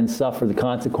and then suffer the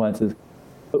consequences.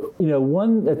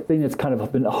 One thing that's kind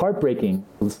of been heartbreaking,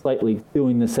 slightly,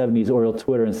 doing the 70s Oriole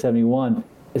Twitter in 71,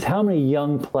 is how many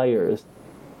young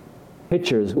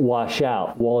pitchers wash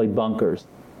out. Wally Bunkers.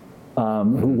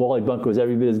 Wally Bunker was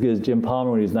every bit as good as Jim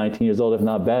Palmer when he was 19 years old, if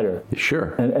not better.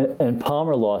 Sure. And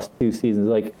Palmer lost 2 seasons.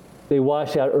 Like, they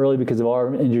washed out early because of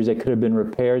arm injuries that could have been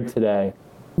repaired today.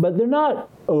 But they're not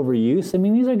overuse. I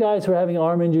mean, these are guys who are having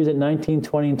arm injuries at 19,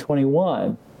 20, and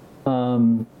 21.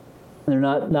 They're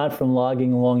not from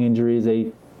logging long injuries.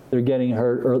 They're getting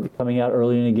hurt early, coming out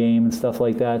early in a game and stuff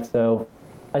like that. So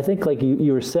I think, like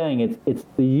you were saying, it's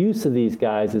the use of these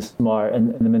guys is smart,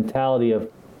 and the mentality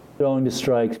of throwing to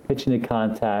strikes, pitching to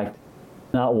contact,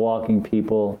 not walking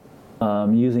people,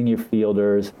 using your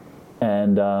fielders,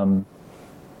 and I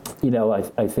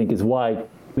think is why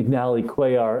McNally,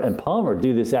 Cuellar, and Palmer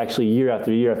do this actually year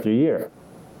after year after year.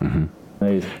 Mm-hmm.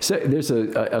 So there's a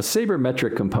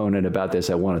sabermetric component about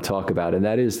this I want to talk about, and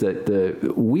that is that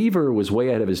the Weaver was way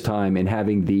ahead of his time in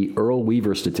having the Earl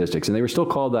Weaver statistics, and they were still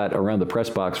called that around the press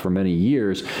box for many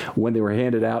years when they were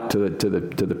handed out to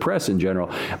the press in general.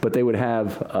 But they would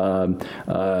have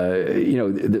the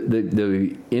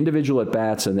individual at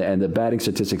bats and the batting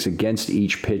statistics against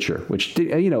each pitcher, which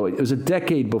it was a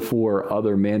decade before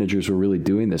other managers were really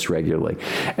doing this regularly.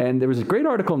 And there was a great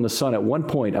article in the Sun at one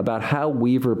point about how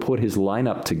Weaver put his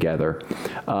lineup together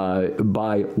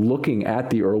by looking at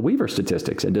the Earl Weaver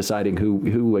statistics and deciding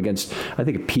who against, I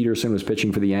think Peterson was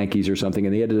pitching for the Yankees or something,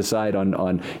 and they had to decide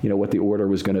on what the order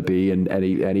was going to be, and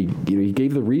he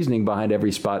gave the reasoning behind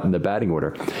every spot in the batting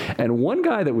order. And one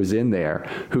guy that was in there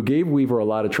who gave Weaver a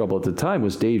lot of trouble at the time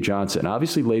was Dave Johnson,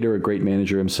 obviously later a great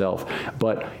manager himself,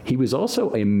 but he was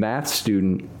also a math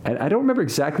student, and I don't remember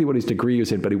exactly what his degree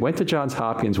was in, but he went to Johns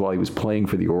Hopkins while he was playing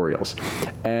for the Orioles,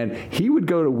 and he would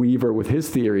go to Weaver with his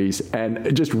theories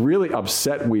and just really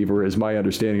upset Weaver, is my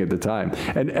understanding at the time.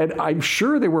 And I'm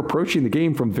sure they were approaching the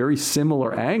game from very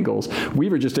similar angles.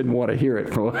 Weaver just didn't want to hear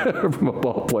it from a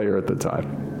ball player at the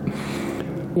time.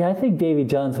 Yeah, I think Davey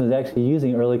Johnson was actually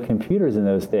using early computers in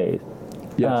those days.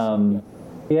 Yes.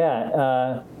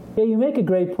 Yeah, you make a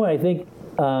great point. I think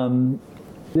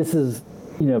this is,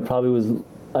 probably was,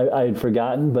 I had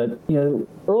forgotten, but,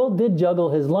 Earl did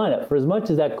juggle his lineup. For as much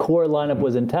as that core lineup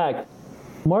was intact,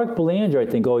 Mark Belanger, I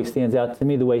think, always stands out to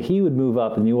me, the way he would move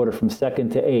up in the order from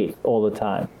 2nd to 8th all the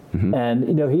time. Mm-hmm.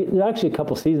 And, there actually a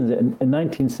couple seasons, in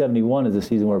 1971 is a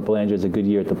season where Belanger is a good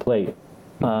year at the plate.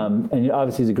 And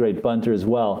obviously he's a great bunter as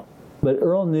well. But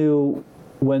Earl knew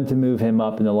when to move him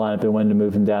up in the lineup and when to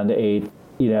move him down to 8th.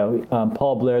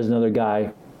 Paul Blair is another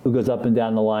guy who goes up and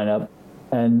down the lineup.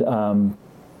 And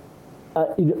I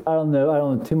don't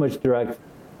know too much direct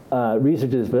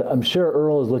research this, but I'm sure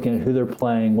Earl is looking at who they're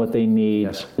playing, what they need,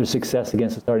 yes, their success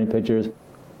against the starting pitchers.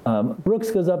 Brooks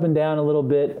goes up and down a little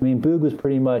bit. I mean, Boog was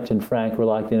pretty much, and Frank were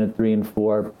locked in at 3 and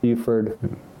 4. Buford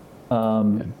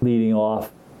leading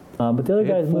off. But the other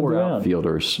guys moved around. 4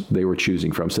 outfielders they were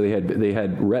choosing from. So they had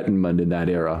Rettenmund in that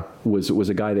era was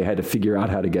a guy they had to figure out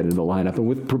how to get into the lineup, and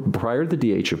with prior to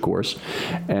the DH, of course,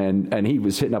 and he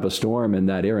was hitting up a storm in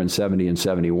that era in 70 and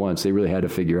 71. So they really had to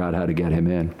figure out how to get him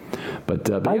in. But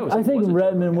I think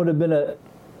Rettenmund would have been a.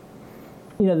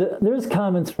 There's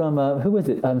comments from who was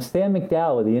it? Sam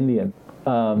McDowell of the Indian.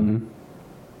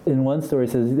 In one story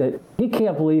says that he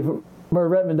can't believe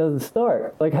Merv Rettenmund doesn't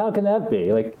start. Like, how can that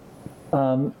be? Like.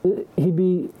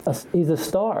 He's a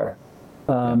star,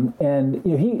 and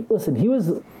he was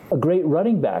a great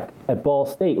running back at Ball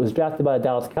State. Was drafted by the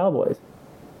Dallas Cowboys.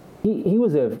 He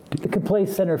could play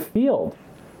center field.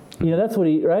 That's what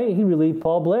he relieved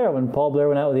Paul Blair when Paul Blair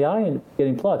went out with the eye and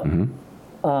getting plucked.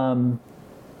 Mm-hmm.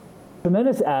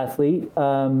 Tremendous athlete.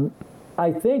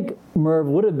 I think Merv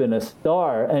would have been a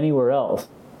star anywhere else.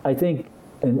 I think,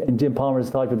 and Jim Palmer's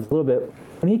talked about this a little bit.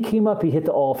 When he came up, he hit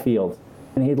to all fields.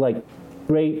 And he had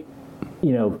great,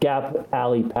 gap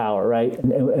alley power, right?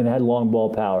 And had long ball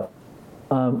power.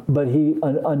 But he,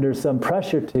 under some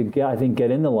pressure to get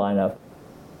in the lineup,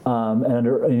 and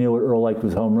under, what Earl liked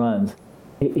was home runs,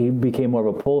 he became more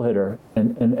of a pull hitter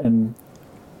and kind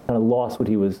of lost what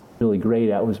he was really great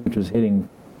at, which was hitting,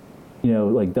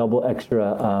 double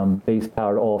extra base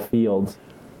power to all fields.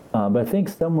 But I think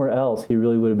somewhere else he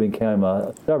really would have become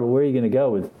a star. But where are you going to go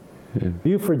with? Yeah.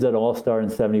 Buford's an all-star in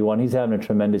 71. He's having a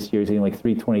tremendous year. He's hitting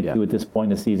 322 at this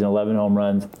point in the season, 11 home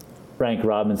runs. Frank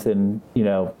Robinson,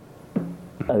 I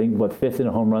think, 5th in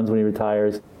home runs when he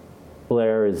retires.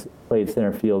 Blair has played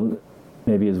center field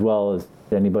maybe as well as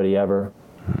anybody ever.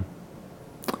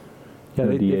 Yeah,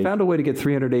 they found a way to get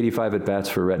 385 at-bats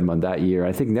for Rettenmund that year.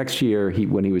 I think next year,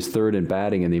 when he was third in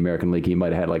batting in the American League, he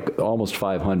might have had like almost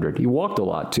 500. He walked a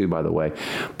lot, too, by the way.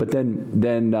 But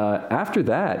then after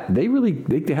that, they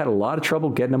had a lot of trouble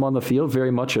getting him on the field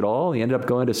very much at all. He ended up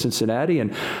going to Cincinnati,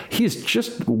 and he's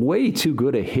just way too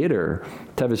good a hitter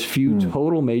to have as few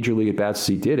total major league at-bats as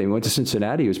he did. He went to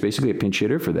Cincinnati. He was basically a pinch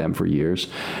hitter for them for years.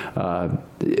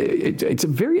 It's a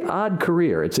very odd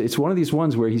career. It's one of these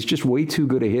ones where he's just way too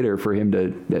good a hitter for him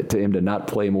to not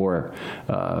play more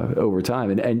over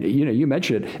time. And you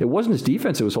mentioned it wasn't his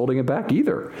defense that was holding him back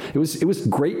either. It was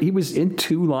great. He was in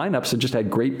two lineups and just had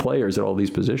great players at all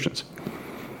these positions.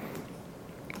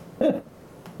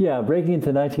 Yeah, breaking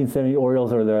into 1970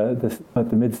 Orioles or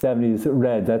the mid 70s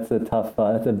Reds, that's a tough,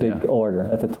 that's a big order.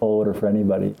 That's a tall order for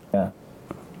anybody. Yeah.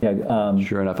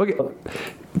 Sure enough. Okay.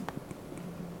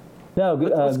 No,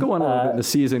 let's go on a little bit in the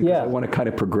season because I want to kind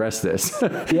of progress this.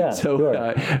 Yeah, so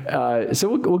sure. So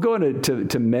we'll go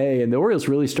into May, and the Orioles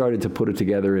really started to put it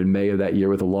together in May of that year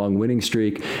with a long winning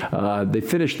streak. They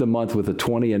finished the month with a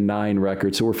 20-9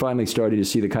 record, so we're finally starting to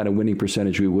see the kind of winning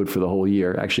percentage we would for the whole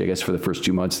year. Actually, I guess for the first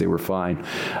 2 months they were fine.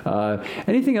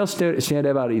 Anything else stand out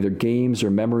about either games or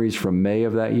memories from May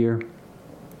of that year?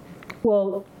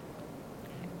 Well,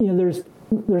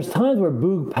 there's times where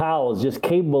Boog Powell is just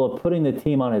capable of putting the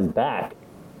team on his back.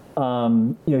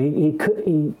 He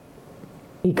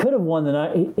could have won the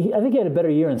night. I think he had a better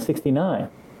year in '69,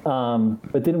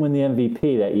 but didn't win the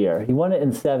MVP that year. He won it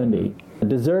in '70,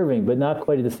 deserving, but not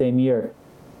quite the same year.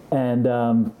 And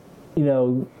we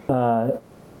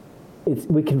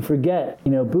can forget.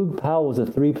 Boog Powell was a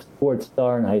 3-sport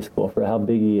star in high school for how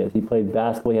big he is. He played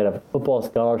basketball. He had a football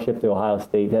scholarship to Ohio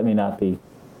State. That may not be.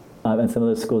 And some of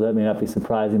those schools, that may not be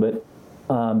surprising, but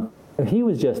he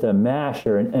was just a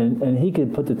masher, and he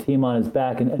could put the team on his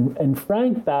back. And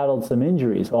Frank battled some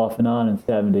injuries off and on in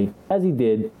 '70, as he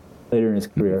did later in his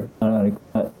career,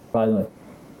 surprisingly.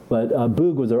 But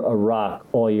Boog was a rock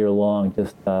all year long.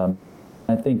 Just I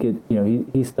think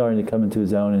he's starting to come into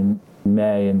his own in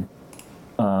May, and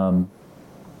going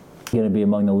to be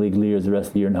among the league leaders the rest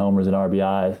of the year in homers and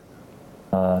RBIs.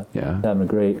 Having a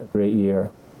great year.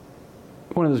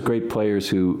 One of those great players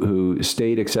who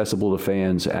stayed accessible to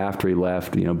fans after he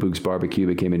left. Boog's Barbecue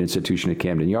became an institution at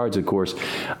Camden Yards, of course.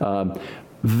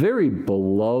 Very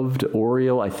beloved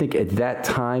Oriole, I think at that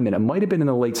time, and it might have been in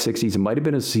the late 60s, it might have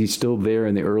been as he's still there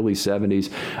in the early 70s.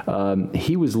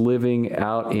 He was living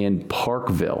out in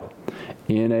Parkville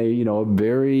in a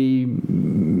very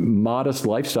modest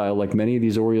lifestyle, like many of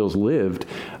these Orioles lived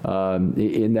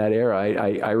in that era.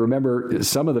 I remember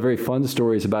some of the very fun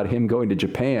stories about him going to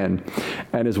Japan,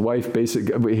 and his wife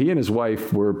he and his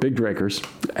wife were big drinkers,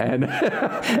 and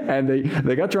and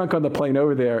they got drunk on the plane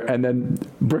over there, and then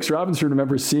Brooks Robinson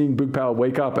remembers seeing Boog Powell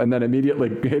wake up and then immediately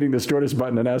hitting the stewardess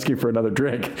button and asking for another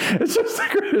drink. It's just the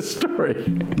greatest story.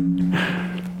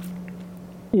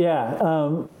 Yeah.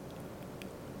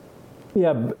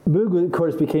 Boog, of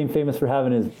course, became famous for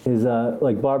having his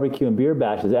barbecue and beer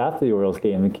bashes after the Orioles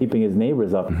game and keeping his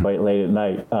neighbors up quite late at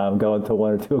night, going till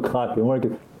 1 or 2 o'clock in the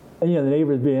morning. And the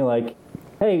neighbors being like,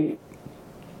 "Hey,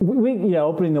 we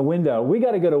opening the window, we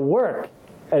got to go to work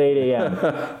at 8 a.m.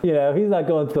 He's not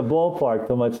going to the ballpark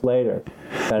till much later,"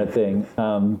 kind of thing.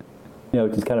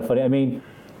 Which is kind of funny. I mean,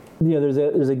 there's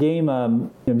a game. I'm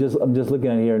just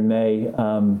looking at it here in May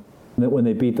when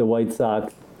they beat the White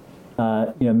Sox.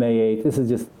 May 8th. This is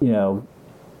just,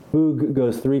 Boog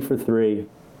goes 3 for 3.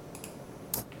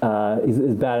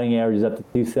 His batting average is up to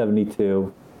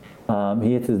 272.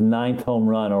 He hits his 9th home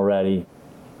run already.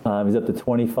 He's up to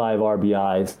 25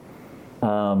 RBIs.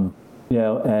 And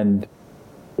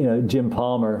Jim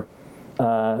Palmer,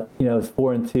 is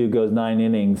 4-2, goes 9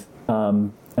 innings.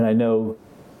 And I know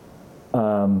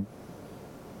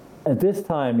at this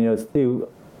time, it's too.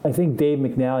 I think Dave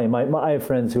McNally, I have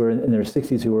friends who are in their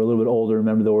 60s who are a little bit older,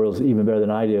 remember the Orioles even better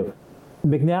than I do.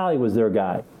 McNally was their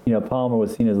guy. Palmer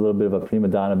was seen as a little bit of a prima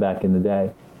donna back in the day.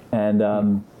 And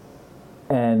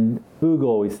Boog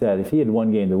always said if he had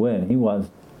one game to win, he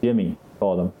wants Jimmy,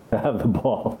 called him, to have the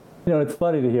ball. It's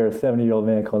funny to hear a 70-year-old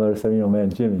man call another 70-year-old man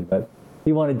Jimmy, but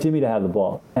he wanted Jimmy to have the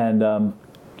ball. And,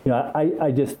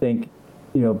 I just think,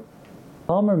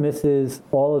 Palmer misses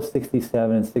all of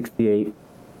 67 and 68.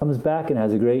 Comes back and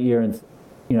has a great year and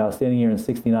outstanding year in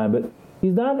 '69, but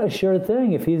he's not a sure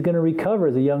thing if he's going to recover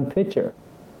as a young pitcher.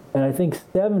 And I think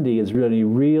 70 is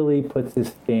really puts his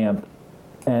stamp.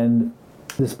 And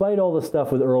despite all the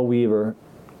stuff with Earl Weaver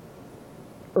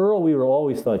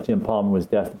always thought Jim Palmer was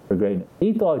destined for greatness.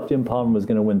 He thought Jim Palmer was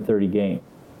going to win 30 games.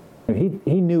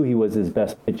 he knew he was his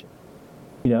best pitcher,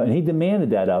 and he demanded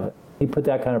that of it. He put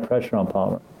that kind of pressure on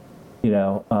Palmer,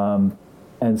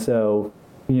 and so,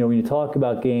 when you talk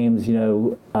about games,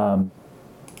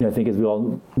 I think as we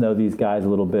all know these guys a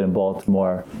little bit in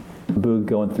Baltimore, Boog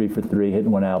going 3 for 3,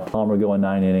 hitting one out, Palmer going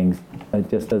 9 innings. It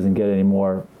just doesn't get any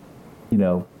more,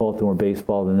 Baltimore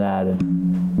baseball than that in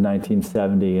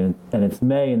 1970. And it's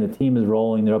May, and the team is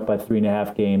rolling. They're up by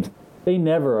 3.5 games. They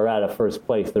never are out of first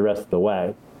place the rest of the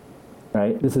way,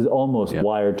 right? This is almost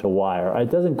wire to wire. It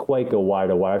doesn't quite go wire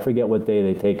to wire. I forget what day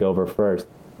they take over first,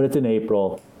 but it's in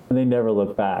April, and they never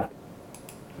look back.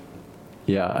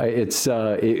 Yeah,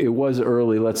 it was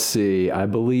early. Let's see. I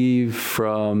believe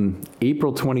from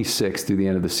April 26th through the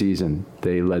end of the season,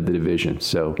 they led the division.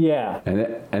 So yeah,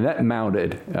 and that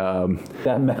mounted.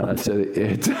 That mounted. So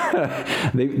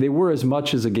they were as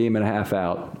much as a game and a half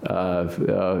out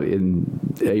in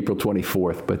April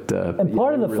 24th. But and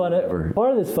part of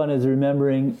this fun is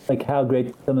remembering like how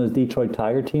great some of those Detroit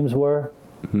Tiger teams were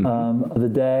of the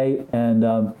day, and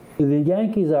the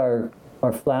Yankees are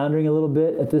floundering a little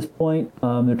bit at this point.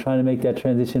 They're trying to make that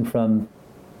transition from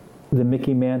the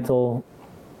Mickey Mantle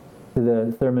to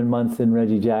the Thurman Munson,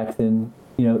 Reggie Jackson,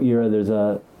 era. There's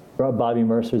Bobby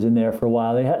Mercer's in there for a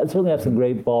while. They certainly have some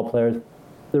great ball players.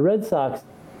 The Red Sox,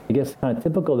 I guess, kind of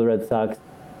typical of the Red Sox,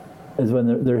 is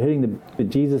when they're hitting the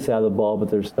Jesus out of the ball, but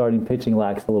their starting pitching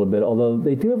lacks a little bit. Although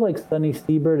they do have like Sonny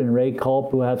Siebert and Ray Culp,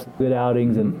 who have some good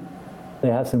outings, and they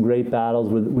have some great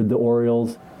battles with the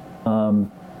Orioles.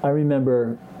 I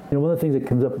remember, one of the things that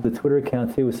comes up with the Twitter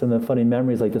account too was some of the funny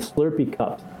memories, like the Slurpee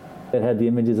cups that had the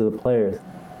images of the players,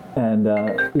 and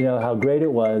how great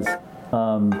it was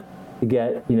to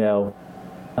get some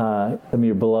of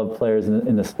your beloved players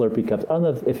in the Slurpee cups. I don't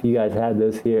know if you guys had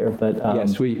those here, but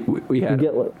yes, we had.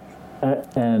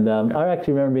 And I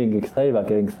actually remember being excited about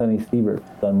getting Sonny Siebert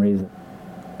for some reason.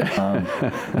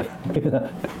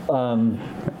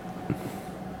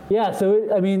 Yeah, so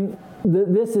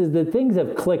this is the things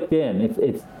have clicked in.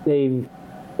 The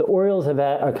Orioles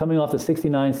are coming off the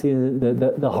 '69 season,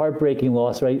 the heartbreaking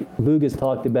loss. Right, Boog has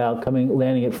talked about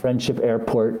landing at Friendship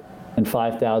Airport and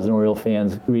 5,000 Oriole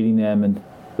fans greeting them, and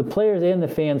the players and the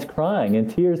fans crying in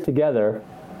tears together,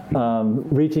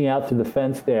 reaching out through the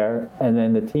fence there, and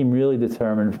then the team really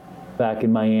determined back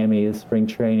in Miami as spring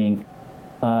training.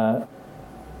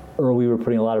 We were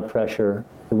putting a lot of pressure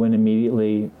to win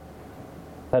immediately.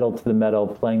 Pedal to the metal,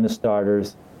 playing the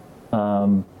starters,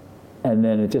 and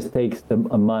then it just takes them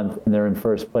a month, and they're in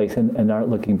first place and aren't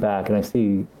looking back. And I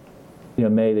see,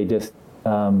 May they just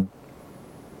have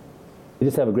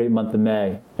a great month of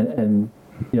May, and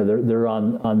they're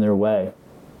on their way.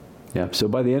 Yeah, so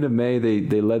by the end of May,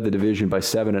 they led the division by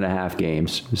 7.5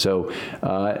 games. So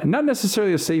not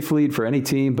necessarily a safe lead for any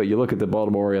team, but you look at the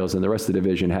Baltimore Orioles and the rest of the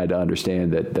division had to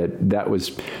understand that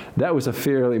was a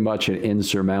fairly much an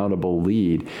insurmountable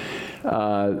lead.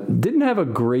 Didn't have a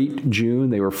great June.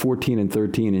 They were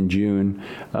 14-13 in June.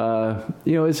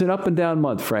 It's an up and down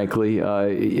month, frankly.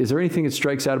 Is there anything that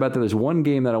strikes out about that? There's one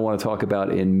game that I want to talk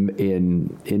about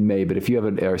in May, but if you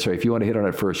want to hit on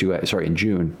it first, in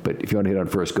June. But if you want to hit on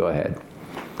it first, go ahead.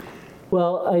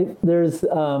 Well, there's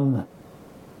the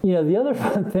other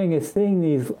fun thing is seeing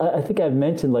these. I think I've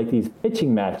mentioned like these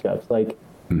pitching matchups, like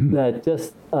that.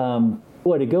 Just to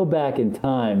go back in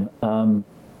time.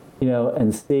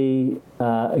 And see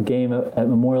a game at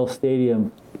Memorial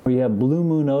Stadium where you have Blue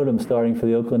Moon Odom starting for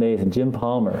the Oakland A's and Jim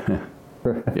Palmer.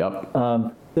 Yep.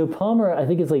 So Palmer, I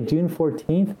think it's like June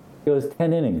 14th, goes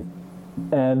 10 innings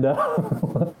and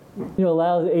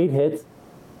allows 8 hits,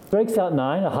 strikes out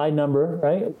 9, a high number,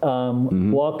 right?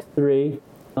 Walks 3,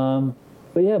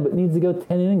 but needs to go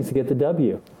 10 innings to get the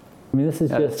W. I mean, this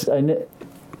is just unheard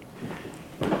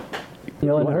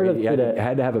of today.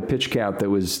 Had to have a pitch count that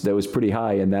was pretty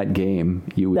high in that game.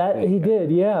 He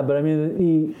did, yeah. But I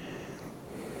mean,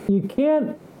 you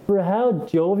can't, for how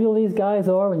jovial these guys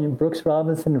are when you're Brooks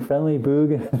Robinson and Friendly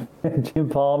Boog and Jim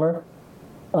Palmer.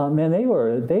 Man, they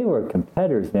were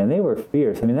competitors. Man, they were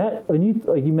fierce. I mean, when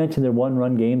you mentioned their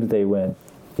 1-run games they win.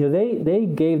 They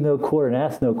gave no quarter and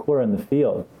asked no quarter on the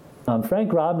field.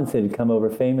 Frank Robinson had come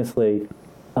over famously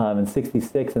in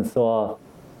 '66 and saw.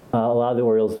 A lot of the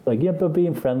Orioles, but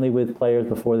being friendly with players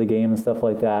before the game and stuff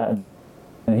like that, and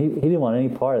he didn't want any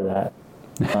part of that,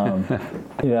 and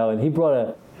he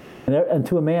brought and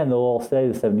to a man they'll all say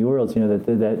the 70 Orioles,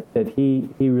 that he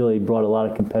really brought a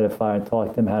lot of competitive fire and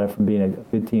taught them how to from being a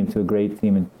good team to a great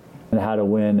team and how to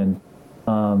win, and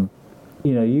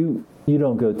you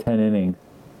don't go 10 innings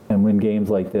and win games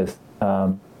like this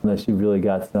unless you've really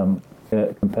got some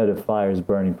competitive fires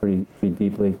burning pretty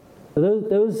deeply. So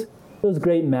those those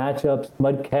great matchups.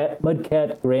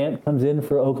 Mudcat Grant comes in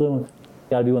for Oakland.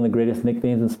 Got to be one of the greatest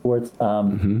nicknames in sports.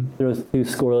 Throws 2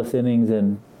 scoreless innings,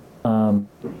 and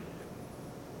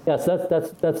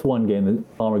so that's one game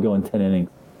that Palmer going 10 innings.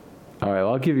 All right,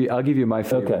 well, I'll give you my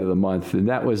favorite of the month, and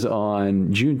that was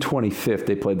on June 25th.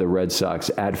 They played the Red Sox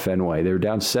at Fenway. They were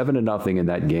down 7-0 in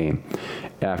that game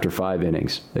after 5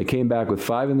 innings. They came back with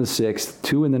 5 in the 6th,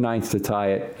 2 in the 9th to tie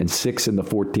it, and 6 in the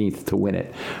 14th to win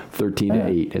it,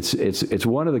 13-8. It's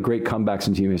one of the great comebacks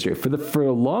in team history. For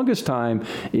the longest time,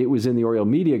 it was in the Oriole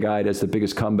Media Guide as the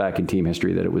biggest comeback in team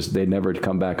history. They'd never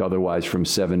come back otherwise from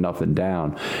 7-0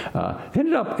 down.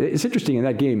 Ended up, it's interesting in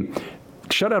that game.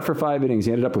 Shutout for 5 innings.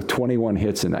 He ended up with 21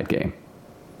 hits in that game.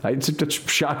 It's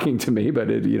shocking to me, but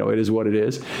it is what it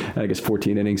is. And I guess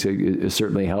 14 innings it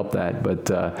certainly helped that. But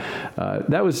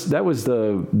that was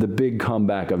the big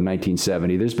comeback of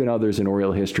 1970. There's been others in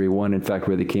Oriole history. One, in fact,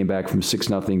 where they came back from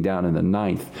 6-0 down in the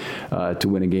 9th to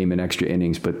win a game in extra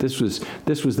innings. But this was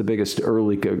the biggest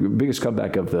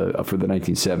comeback for the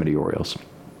 1970 Orioles.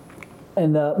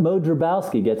 And Mo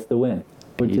Drabowski gets the win,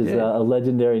 which is a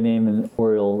legendary name in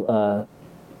Oriole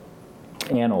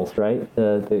annals, right?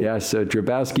 Yeah, so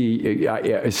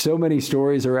Drabowski, so many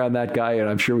stories around that guy, and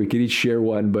I'm sure we could each share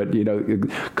one, but,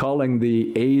 calling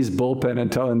the A's bullpen and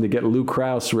telling them to get Lou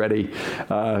Krause ready,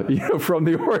 from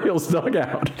the Orioles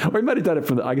dugout. Or he might have done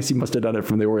it I guess he must have done it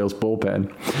from the Orioles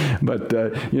bullpen. But,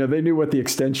 they knew what the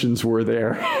extensions were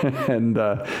there, and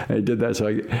they did that. So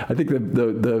I think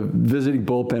the visiting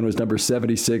bullpen was number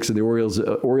 76, and the Orioles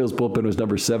bullpen was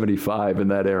number 75 in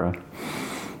that era.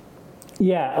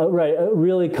 Yeah, right. A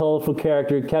really colorful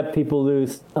character, kept people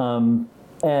loose. And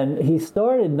he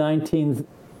started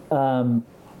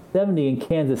 1970 in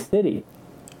Kansas City.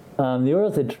 The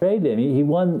Orioles had traded him. He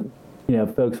won,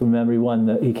 folks remember,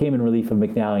 he came in relief of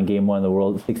McNally in Game 1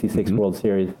 of the 66 World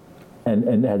Series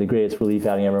and had the greatest relief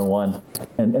outing ever won.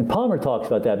 And Palmer talks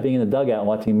about that, being in the dugout and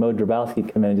watching Mo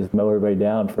Drabowski come in and just mow everybody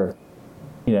down for,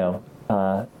 8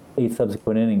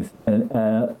 subsequent innings. And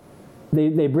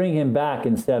They bring him back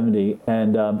in 70,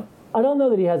 and I don't know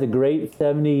that he has a great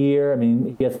 70 year. I mean,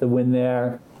 he gets the win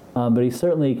there, but he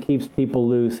certainly keeps people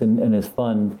loose and is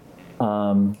fun.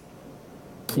 One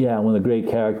of the great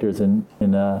characters or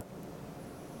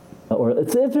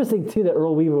it's interesting too that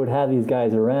Earl Weaver would have these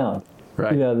guys around.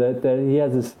 Right. That he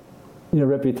has this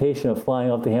reputation of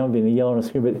flying off the handle, being a yell on a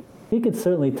screen, but he could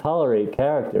certainly tolerate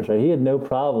characters. Right, he had no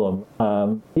problem.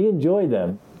 He enjoyed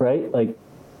them. Right, like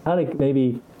kind of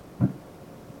maybe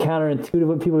counterintuitive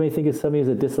what people may think of somebody as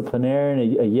a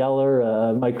disciplinarian, a yeller,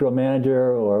 a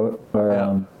micromanager, or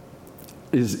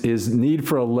his need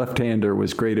for a left-hander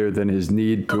was greater than his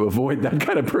need to avoid that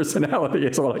kind of personality.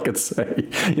 Is all I could say.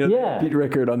 Beat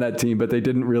Rickard on that team, but they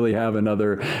didn't really have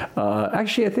another.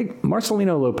 Actually, I think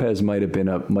Marcelino Lopez might have been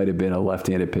a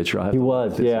left-handed pitcher. He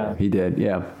was, yeah. He did,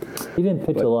 yeah. He didn't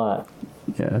pitch a lot.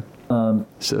 Yeah.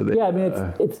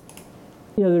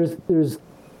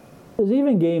 There's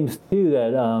even games too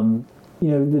that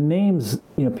the names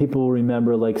people will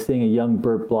remember, like seeing a young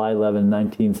Burt Blyleven in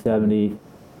 1970.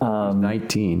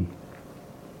 19.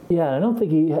 Yeah, I don't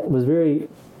think he was very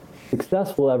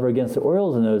successful ever against the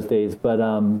Orioles in those days, but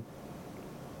or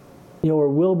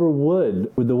Wilbur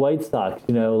Wood with the White Sox,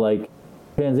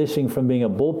 transitioning from being a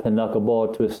bullpen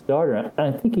knuckleball to a starter. And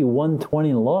I think he won 20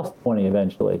 and lost 20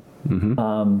 eventually.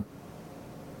 Mm-hmm.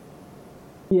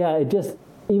 It just.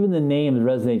 Even the names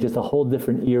resonate, just a whole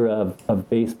different era of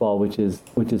baseball, which is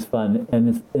fun.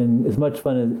 And as much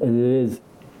fun as it is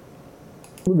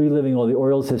reliving all the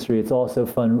Orioles history, it's also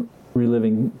fun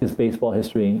reliving just baseball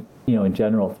history, in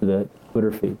general through the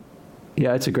Twitter feed.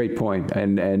 Yeah, it's a great point.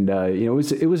 And it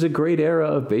was a great era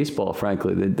of baseball,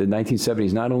 frankly. The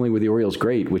 1970s, not only were the Orioles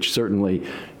great, which certainly,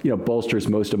 bolsters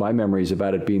most of my memories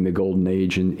about it being the golden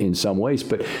age in some ways,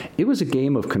 but it was a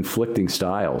game of conflicting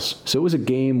styles. So it was a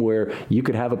game where you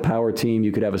could have a power team,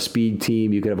 you could have a speed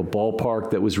team, you could have a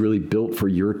ballpark that was really built for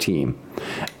your team.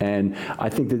 And I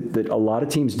think that a lot of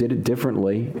teams did it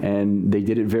differently, and they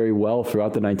did it very well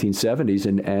throughout the 1970s,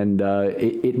 and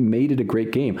it made it a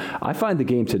great game. I find the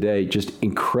game today just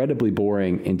incredibly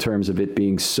boring in terms of it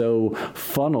being so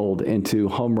funneled into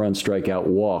home run, strikeout,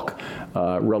 walk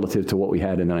relative to what we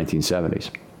had in the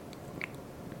 1970s.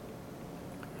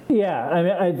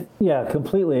 Yeah,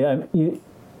 completely.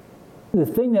 The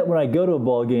thing that when I go to a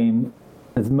ball game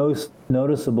is most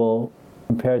noticeable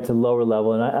compared to lower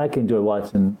level, and I can enjoy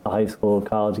watching a high school,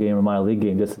 college game, or minor league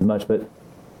game just as much, but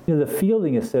the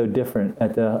fielding is so different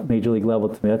at the major league level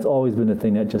to me. That's always been the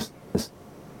thing that just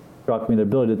struck me, the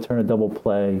ability to turn a double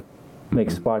play, make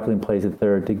sparkling plays at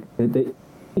third.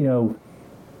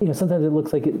 sometimes it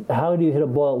looks like how do you hit a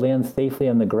ball that lands safely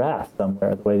on the grass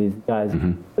somewhere? The way these guys,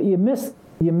 but you miss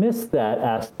that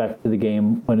aspect to the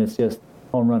game when it's just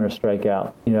home run or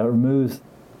strikeout. It removes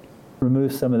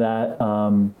some of that.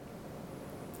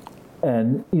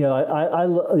 And I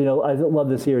love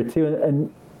this era too,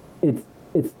 and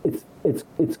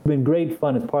it's been great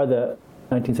fun as part of the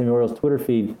 1970 Orioles Twitter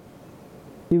feed.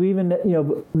 You even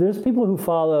there's people who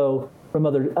follow from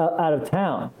other out of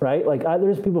town, right? Like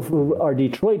there's people who are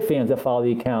Detroit fans that follow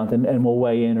the account and will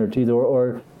weigh in,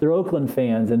 or they're Oakland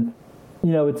fans, and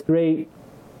it's great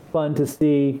fun to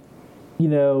see.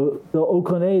 The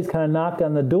Oakland A's kind of knocked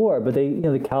on the door, but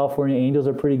the California Angels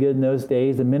are pretty good in those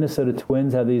days. The Minnesota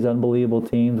Twins have these unbelievable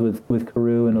teams with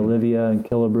Carew and Olivia and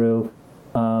Killebrew,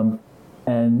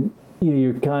 and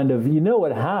you're kind of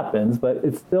what happens, but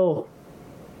it's still,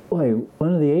 boy,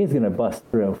 when are the A's going to bust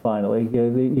through finally?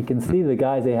 You can see the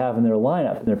guys they have in their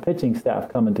lineup and their pitching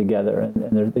staff coming together,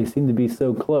 and they seem to be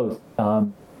so close. But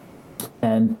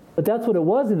that's what it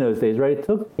was in those days, right? It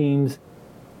took teams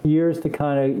years to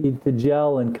kind of to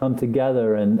gel and come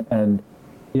together, and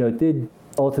it did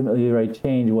ultimately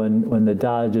change when the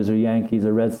Dodgers or Yankees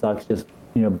or Red Sox just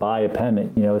buy a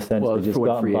pennant, essentially just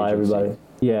go out and buy everybody.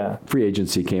 Yeah, free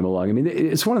agency came along. I mean,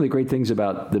 it's one of the great things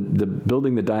about the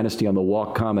building the dynasty on the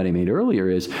walk comment I made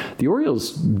earlier is the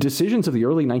Orioles' decisions of the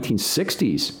early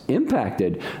 1960s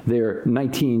impacted their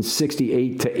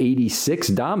 1968 to 86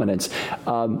 dominance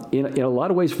in a lot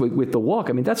of ways with the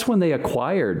walk. I mean, that's when they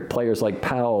acquired players like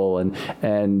Powell and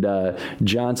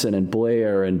Johnson and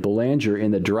Blair and Belanger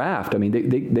in the draft. I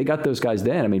mean, they got those guys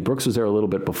then. I mean, Brooks was there a little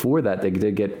bit before that. They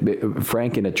did get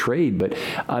Frank in a trade, but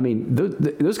I mean,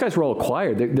 those guys were all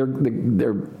acquired.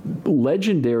 Their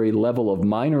legendary level of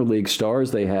minor league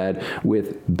stars they had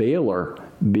with Baylor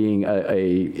being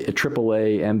a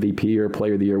AAA MVP or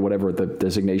Player of the Year, whatever the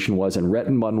designation was, and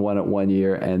Retton won it one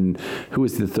year, and who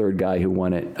was the third guy who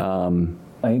won it?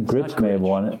 I think Grich may have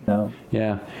won it. No.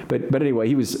 Yeah, but anyway,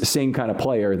 he was the same kind of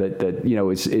player that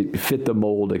it fit the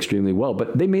mold extremely well.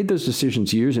 But they made those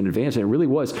decisions years in advance, and it really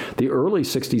was the early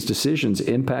 '60s decisions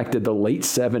impacted the late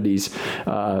 '70s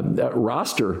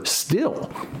roster still.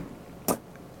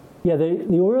 Yeah,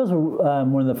 the Orioles were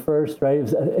one of the first, right?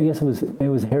 I guess it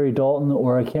was Harry Dalton,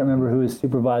 or I can't remember who his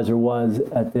supervisor was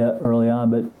at the early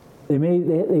on, but they made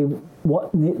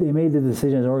the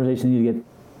decision as an organization to get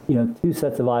 2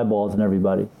 sets of eyeballs on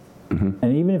everybody. Mm-hmm.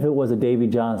 And even if it was a Davy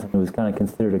Johnson, who was kind of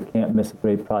considered a can't miss a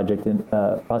great prospect,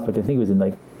 I think he was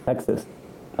in Texas,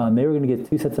 they were going to get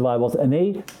 2 sets of eyeballs.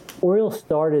 And Orioles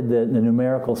started the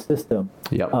numerical system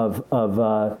of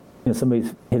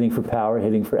somebody's hitting for power,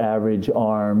 hitting for average,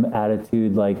 arm,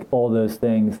 attitude, like all those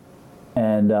things.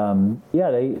 And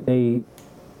they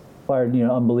acquired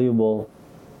unbelievable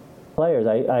players.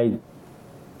 I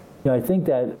think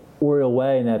that Oriole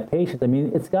way and that patience, I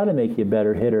mean, it's got to make you a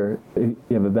better hitter if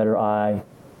you have a better eye,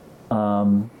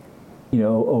 over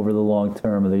the long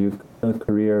term of your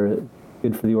career.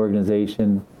 Good for the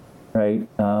organization, right?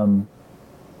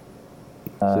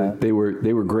 So they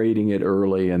were grading it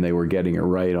early, and they were getting it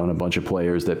right on a bunch of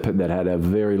players that had a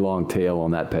very long tail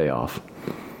on that payoff.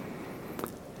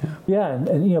 Yeah,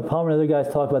 and Palmer and other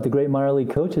guys talk about the great minor league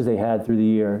coaches they had through the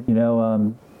year.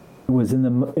 It was in the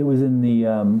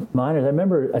minors. I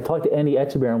remember I talked to Andy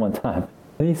Etchebarren one time,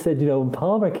 and he said, when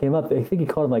Palmer came up, I think he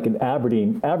called him like an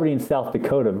Aberdeen, South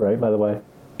Dakota, right? By the way,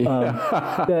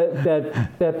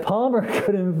 that Palmer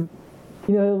couldn't,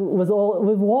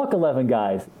 would walk 11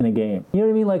 guys in a game. You know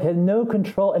what I mean? Like had no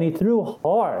control, and he threw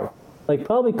hard, like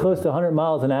probably close to 100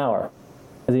 miles an hour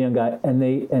as a young guy. And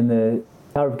the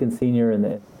Howard Senior and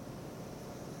the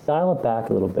dial it back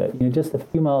a little bit, just a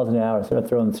few miles an hour, start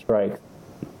throwing strikes.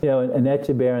 And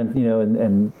Etchebarren,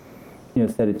 and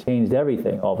said it changed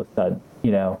everything all of a sudden,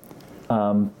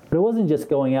 But it wasn't just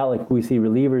going out like we see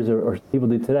relievers or people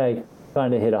do today, trying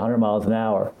to hit 100 miles an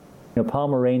hour.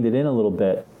 Palmer reined it in a little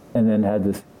bit, and then had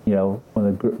this, one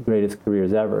of the greatest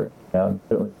careers ever, certainly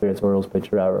the greatest Orioles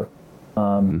pitcher ever.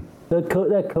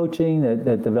 That coaching,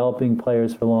 that developing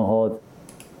players for long haul,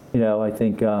 I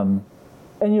think, and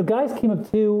guys came up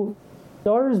too.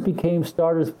 Starters became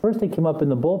starters. First, they came up in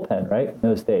the bullpen, right, in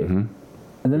those days, and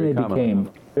then they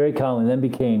became very common. And then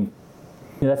became,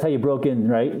 that's how you broke in,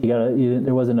 right?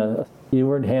 You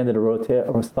weren't handed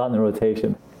a spot in the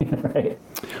rotation, right?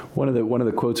 One of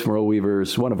the quotes from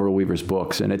one of Earl Weaver's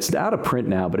books, and it's out of print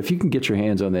now, but if you can get your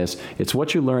hands on this, it's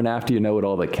What You Learn After You Know It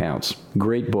All that counts.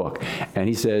 Great book. And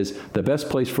he says the best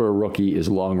place for a rookie is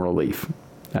long relief.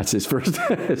 That's his first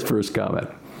comment.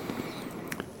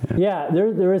 Yeah,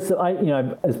 there is.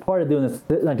 As part of doing this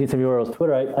 1970 Orioles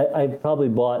Twitter, I probably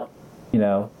bought,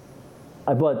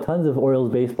 I bought tons of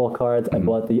Orioles baseball cards. I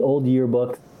bought the old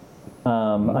yearbooks.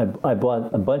 I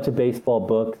bought a bunch of baseball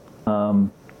books, the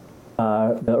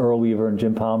Earl Weaver and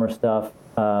Jim Palmer stuff,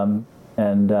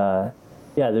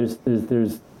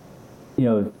 there's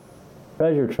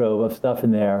treasure trove of stuff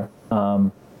in there.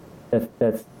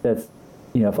 That's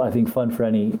I think fun for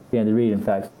any fan to read. In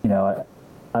fact,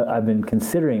 I've been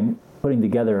considering putting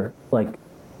together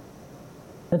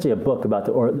essentially a book about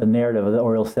the narrative of the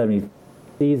Orioles 70th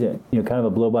season. Kind of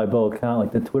a blow-by-blow account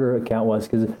like the Twitter account was,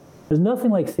 because there's nothing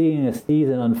like seeing a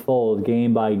season unfold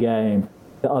game by game,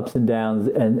 the ups and downs,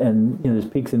 and there's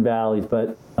peaks and valleys,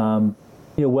 but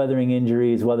weathering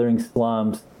injuries, weathering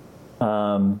slumps,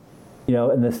 in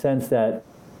the sense that,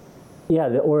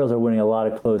 the Orioles are winning a lot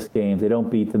of close games. They don't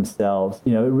beat themselves.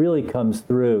 It really comes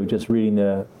through just reading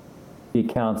the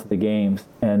accounts of the games,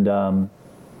 and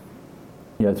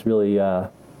it's really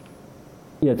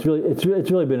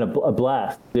been a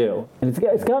blast to do, and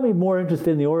it's got me more interested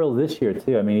in the Orioles this year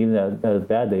too. I mean, even as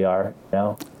bad they are,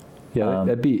 Yeah,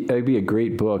 that'd be a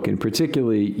great book, and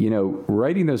particularly,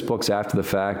 writing those books after the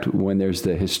fact when there's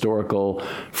the historical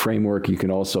framework you can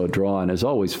also draw on is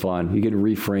always fun. You can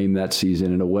reframe that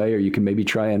season in a way, or you can maybe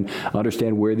try and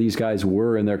understand where these guys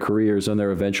were in their careers on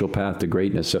their eventual path to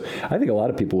greatness. So I think a lot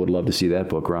of people would love to see that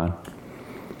book, Ron.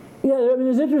 Yeah, I mean,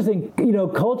 there's interesting,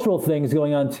 cultural things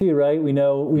going on too, right? We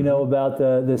know about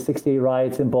the '68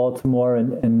 riots in Baltimore,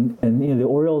 and the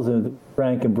Orioles and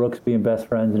Frank and Brooks being best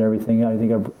friends and everything. I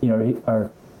think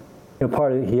are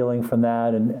part of the healing from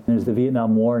that. And there's the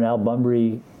Vietnam War, and Al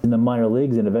Bunbury in the minor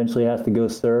leagues and eventually has to go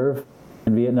serve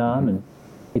in Vietnam, and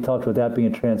he talked about that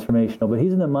being transformational. But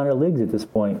he's in the minor leagues at this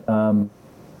point,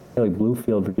 like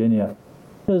Bluefield, Virginia.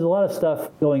 There's a lot of stuff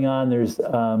going on. There's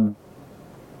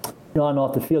on and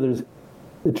off the field, there's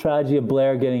the tragedy of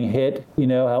Blair getting hit.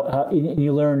 How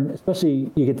you learn, especially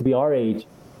you get to be our age.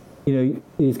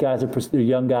 These guys they're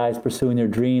young guys pursuing their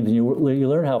dreams, and you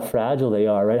learn how fragile they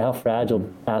are, right? How fragile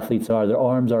athletes are. Their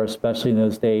arms are, especially in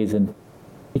those days, and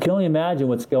you can only imagine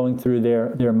what's going through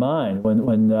their mind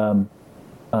when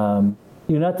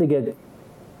not to get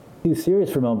too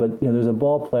serious for a moment, but there's a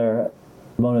ball player,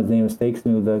 Ramona's name escapes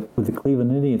me, with the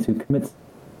Cleveland Indians who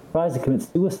tries to commit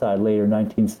suicide later in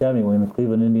 1970 when the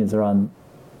Cleveland Indians are on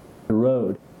the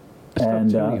road.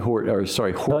 And Horton.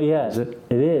 Oh yeah, is it?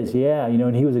 It is, yeah.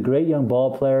 And he was a great young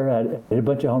ball player, had a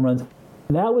bunch of home runs.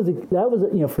 And that was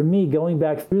for me going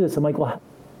back through this. I'm like, well,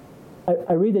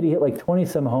 I read that he hit like 20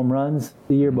 some home runs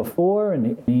the year before,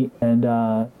 and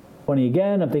 20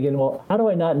 again. I'm thinking, well, how do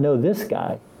I not know this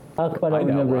guy? How come I don't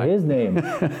remember his name?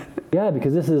 Yeah,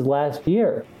 because this is last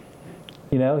year.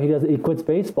 He quits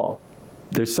baseball.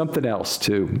 There's something else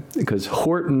too, because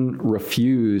Horton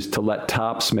refused to let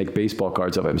Topps make baseball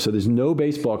cards of him. So there's no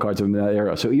baseball cards of him in that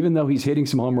era. So even though he's hitting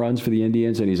some home runs for the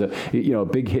Indians and he's a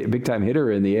big time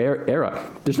hitter in the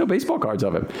era, there's no baseball cards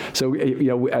of him. So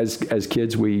as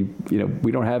kids, we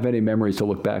don't have any memories to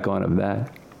look back on of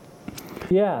that.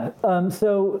 Yeah.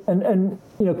 So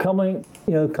coming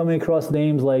across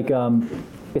names like I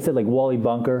said, like Wally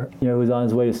Bunker, who's on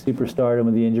his way to superstardom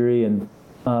with the injury, and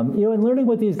and learning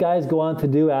what these guys go on to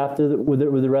do after with the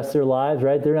rest of their lives,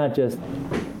 right? They're not just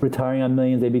retiring on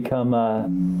millions. They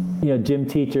become, gym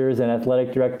teachers and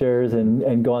athletic directors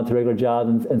and go on to regular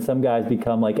jobs. And some guys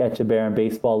become like Etchebarren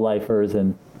baseball lifers.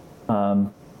 And,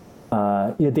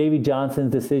 Davey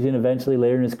Johnson's decision eventually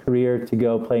later in his career to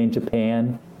go play in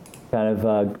Japan, kind of,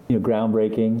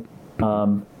 groundbreaking.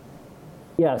 So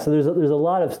there's a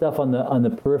lot of stuff on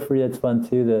the periphery that's fun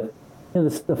too.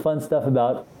 The fun stuff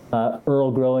about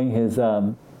Earl growing his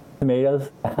tomatoes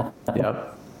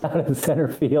Yep. out of the center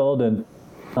field, and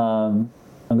I'm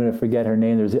going to forget her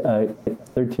name. There's a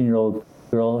 13-year-old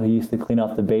girl who used to clean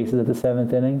off the bases at the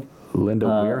seventh inning. Linda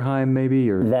Wehrheim, maybe?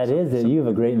 Or that is it. You have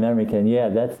a great memory, Ken. Yeah,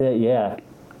 that's it. Yeah.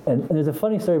 And there's a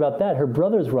funny story about that. Her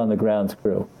brothers were on the grounds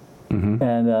crew. Mm-hmm.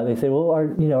 And they say, well, our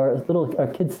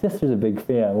kid sister's a big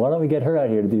fan. Why don't we get her out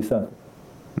here to do something?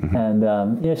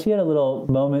 Mm-hmm. And she had a little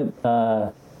moment.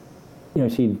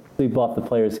 She'd sweep off the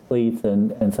players' cleats,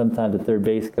 and sometimes the third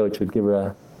base coach would give her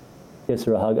a kiss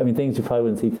or a hug. I mean, things you probably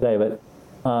wouldn't see today, but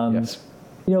yes.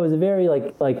 It was a very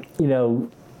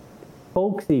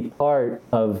folksy part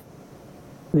of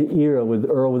the era with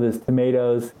Earl with his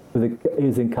tomatoes. He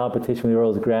was in competition with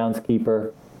Earl's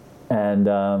groundskeeper, and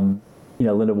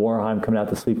Linda Warheim coming out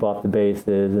to sweep off the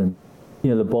bases, and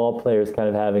the ball players kind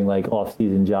of having like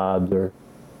off-season jobs, or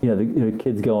the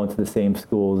kids going to the same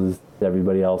schools as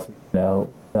everybody else. There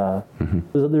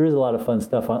is a lot of fun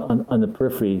stuff on the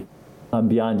periphery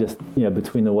beyond just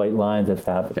between the white lines that's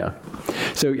happened. Yeah.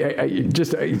 So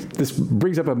this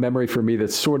brings up a memory for me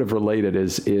that's sort of related.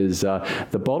 Is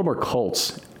the Baltimore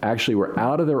Colts actually were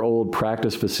out of their old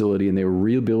practice facility and they were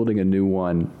rebuilding a new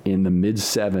one in the mid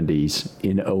 70s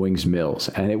in Owings Mills,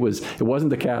 and it wasn't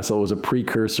the Castle, it was a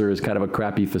precursor. It was kind of a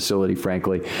crappy facility,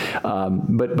 frankly,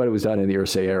 but it was done in the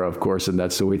Irsay era, of course, and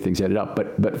that's the way things ended up.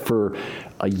 But for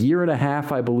a year and a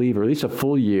half, I believe, or at least a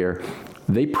full year,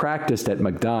 they practiced at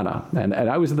McDonough, and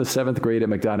I was in the 7th grade at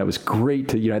McDonough. It was great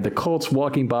to, had the Colts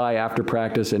walking by after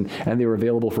practice, and they were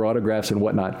available for autographs and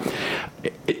whatnot.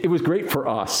 It was great for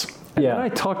us. And then I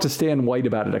talked to Stan White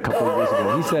about it a couple of years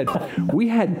ago. He said, we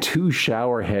had 2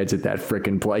 shower heads at that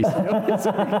frickin' place.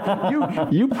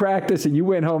 You practiced and you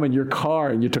went home in your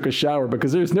car and you took a shower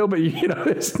because there's nobody,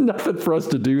 there's nothing for us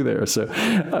to do there. So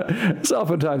it's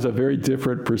oftentimes a very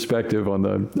different perspective on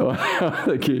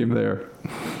the game there.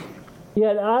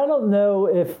 Yeah, I don't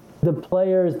know if the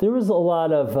players, there was a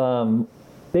lot of,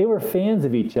 they were fans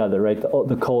of each other, right?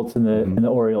 The Colts and the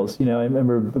Orioles. I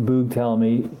remember Boog telling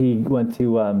me he went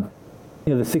to,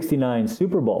 the 69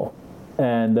 Super Bowl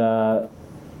and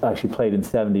actually played in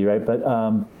 70, right? But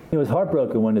he was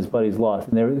heartbroken when his buddies lost.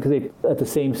 And because they at the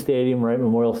same stadium, right,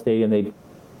 Memorial Stadium, they'd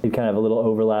kind of have a little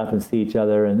overlap and see each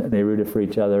other, and they rooted for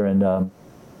each other. And, I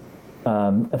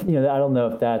don't know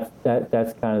if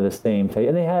that's kind of the same thing.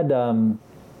 And they had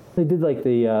they did like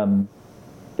the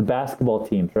basketball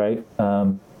teams, right?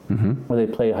 Where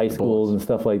they played high schools and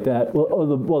stuff like that. Well,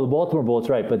 the Baltimore Bullets,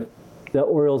 right? But the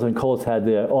Orioles and Colts had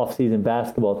the off-season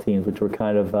basketball teams, which were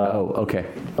kind of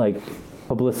like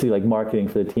publicity, like marketing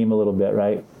for the team a little bit,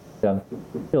 right?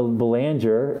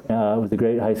 Belanger was a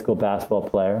great high school basketball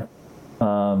player.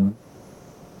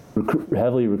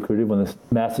 Heavily recruited, one of the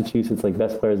Massachusetts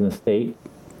best players in the state.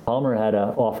 Palmer had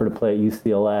an offer to play at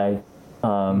UCLA.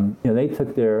 They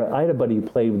took I had a buddy who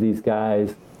played with these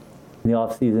guys in the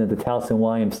off season at the Towson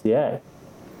YMCA,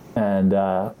 and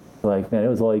man, it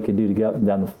was all you could do to get up and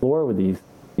down the floor with these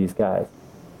guys.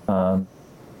 So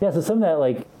some of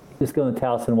that just going to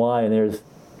Towson Y and there's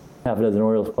half a dozen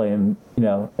Orioles playing,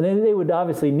 and they would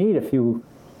obviously need a few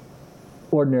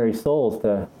ordinary souls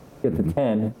to get the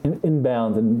 10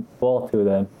 inbounds and ball to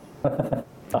them,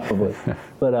 probably.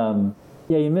 But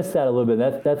you missed that a little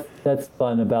bit. That's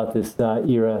fun about this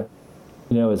era,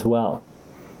 as well.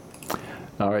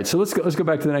 All right, so let's go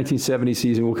back to the 1970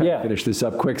 season. We'll kind of finish this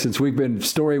up quick since we've been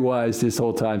story-wise this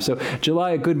whole time. So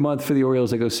July, a good month for the Orioles.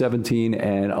 They go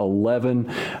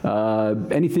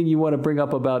 17-11. Anything you want to bring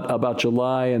up about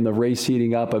July and the race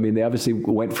heating up? I mean, they obviously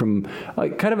went from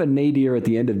kind of a nadir at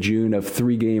the end of June of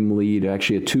 3-game lead,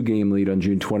 actually a 2-game lead on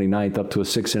June 29th, up to a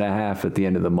 6.5 at the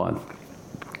end of the month.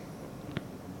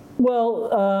 Well,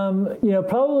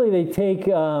 probably they take.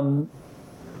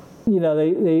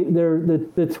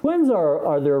 The Twins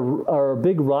are a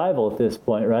big rival at this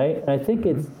point, right? And I think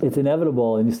it's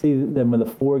inevitable. And you see them with a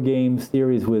 4-game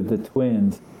series with the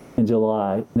Twins in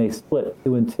July, and they split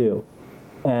 2-2,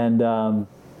 and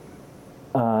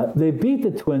they beat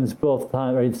the Twins both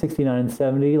times, right? 69 and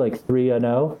 70,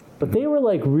 3-0. But they were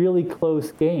really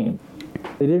close games.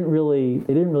 They didn't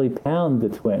really pound the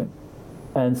Twins,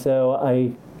 and so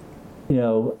I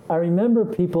remember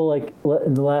people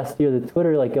in the last year, the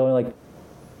Twitter going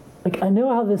I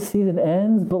know how this season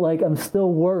ends, but I'm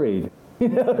still worried. You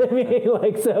know what I mean?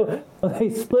 So when they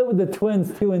split with the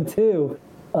Twins 2-2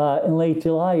 in late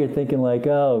July, you're thinking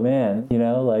oh man,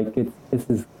 this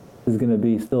is going to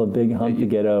be still a big hump to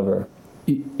get over.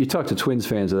 You talk to Twins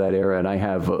fans of that era, and I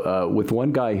have with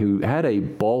one guy who had a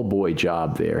ball boy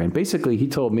job there, and basically he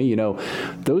told me,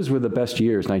 those were the best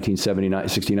years, 1979,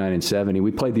 69, and 70. We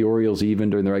played the Orioles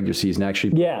even during the regular season.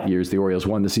 Actually, years the Orioles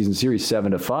won the season series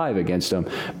 7-5 against them,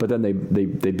 but then they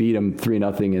beat them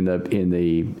 3-0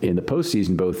 in the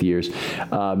postseason both years.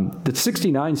 The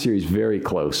 69 series very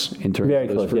close in terms of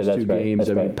those first 2 games.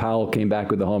 I mean, Powell came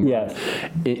back with the home run.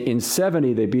 In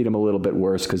 70, they beat them a little bit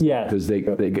worse because they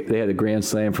had a grand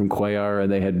slam from Cuellar,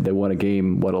 and they won a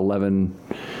game 11,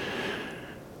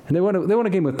 and they won a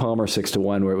game with Palmer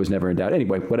 6-1 where it was never in doubt.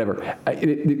 Anyway, whatever.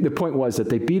 The point was that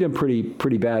they beat him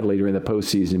pretty badly during the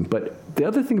postseason. But the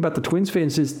other thing about the Twins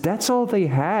fans is that's all they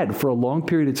had for a long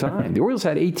period of time. The Orioles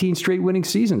had 18 straight winning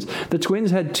seasons. The Twins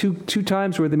had two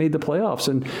times where they made the playoffs,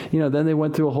 and then they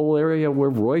went through a whole area where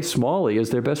Roy Smalley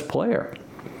is their best player.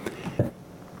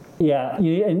 Yeah,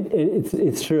 and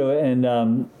it's true,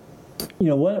 and.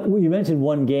 You mentioned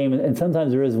one game, and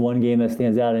sometimes there is one game that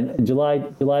stands out. In July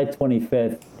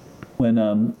 25th,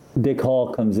 when Dick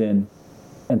Hall comes in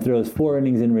and throws 4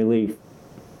 innings in relief,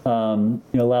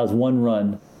 allows 1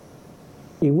 run.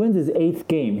 He wins his 8th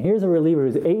game. Here's a reliever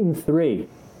who's 8-3,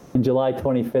 in July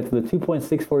 25th with a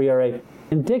 2.64 ERA.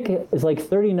 And Dick is like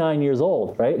 39 years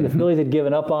old, right? The Phillies had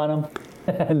given up on him,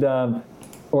 and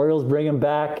Orioles bring him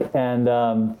back,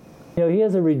 and he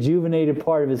has a rejuvenated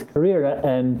part of his career.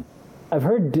 And I've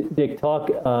heard Dick talk,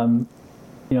 on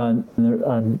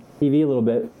TV a little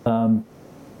bit.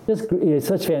 Just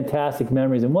such fantastic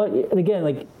memories, and again,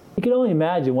 like you can only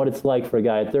imagine what it's like for a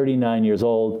guy at 39 years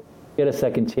old, get a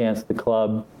second chance at the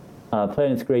club, play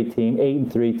on this great team,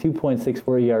 8-3,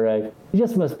 2.64 ERA. He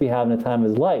just must be having the time of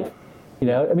his life.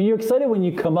 I mean, you're excited when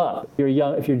you come up. If you're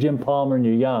young, if you're Jim Palmer and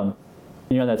you're young,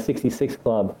 and you're on that 66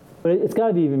 club. But it's got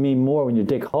to be even mean more when you're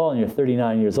Dick Hall and you're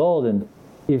 39 years old, and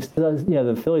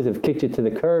the Phillies have kicked you to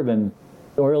the curb, and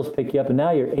the Orioles pick you up, and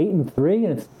now you're 8-3,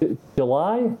 and it's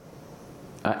July.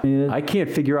 I can't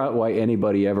figure out why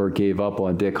anybody ever gave up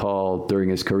on Dick Hall during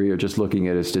his career, just looking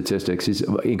at his statistics. His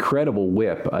incredible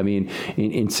whip. I mean,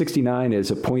 in 69, it's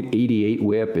a .88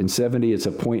 whip. In 70, it's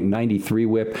a .93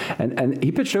 whip. And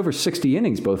he pitched over 60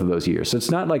 innings both of those years. So it's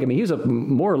not like, I mean, he's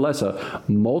more or less a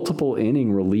multiple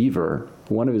inning reliever.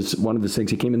 One of his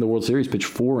things, he came in the World Series, pitched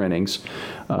 4 innings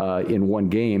in one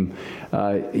game.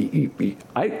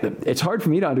 It's hard for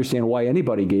me to understand why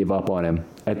anybody gave up on him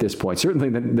at this point. Certainly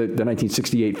the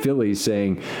 1968 Phillies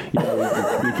saying, we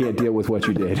can't deal with what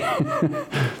you did.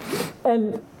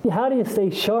 And how do you stay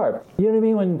sharp? You know what I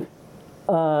mean?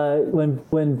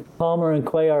 When Palmer and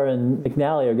Cuellar and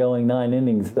McNally are going 9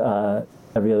 innings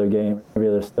every other game, every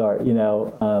other start,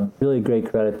 really great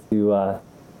credit to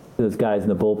those guys in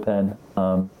the bullpen,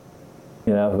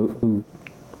 who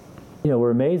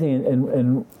were amazing,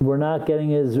 and we're not getting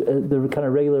the kind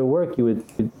of regular work you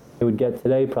would get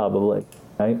today, probably,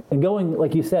 right? And going,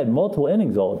 like you said, multiple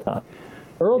innings all the time.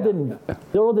 Earl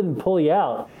didn't pull you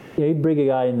out. He'd bring a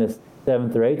guy in the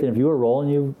 7th or 8th, and if you were rolling,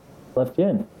 you left you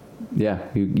in. Yeah,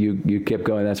 you kept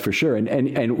going, that's for sure.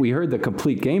 And we heard the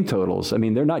complete game totals. I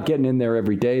mean, they're not getting in there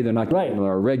every day. They're not getting on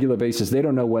a regular basis. They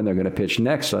don't know when they're going to pitch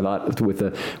next a lot with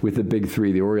the big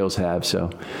 3 the Orioles have.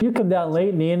 So you come down late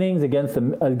in the innings against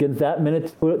that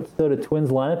Minnesota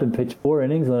Twins lineup and pitch 4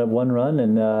 innings and let up 1 run,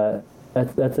 and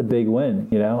that's a big win.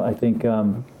 I think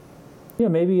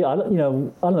maybe I don't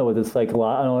know what it's like a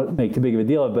lot. I don't want to make too big of a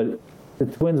deal of it, but the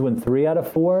Twins win 3 out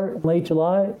of 4 in late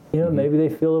July. Maybe they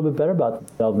feel a little bit better about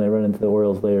themselves when they run into the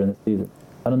Orioles later in the season.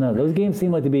 I don't know. Those games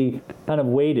seem like to be kind of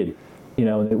weighted,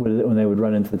 when they would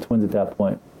run into the Twins at that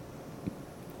point.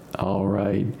 All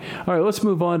right. Let's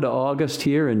move on to August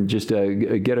here and just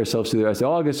get ourselves through the rest.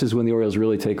 August is when the Orioles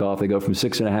really take off. They go from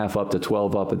 6.5 up to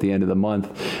 12 up at the end of the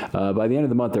month. By the end of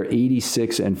the month, they're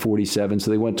 86-47. So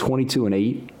they went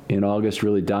 22-8 in August,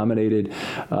 really dominated.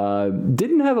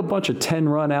 Didn't have a bunch of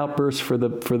 10-run outbursts for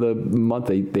the month.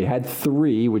 They had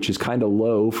 3, which is kind of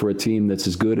low for a team that's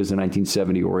as good as the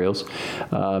 1970 Orioles.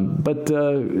 But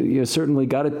certainly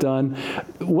got it done.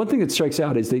 One thing that strikes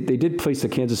out is they did place the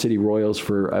Kansas City Royals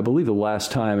for, I believe, the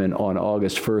last time on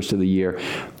August 1st of the year.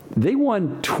 They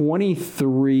won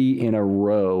 23 in a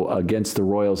row against the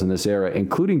Royals in this era,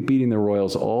 including beating the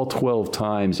Royals all 12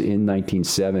 times in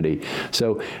 1970.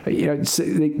 So,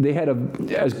 they had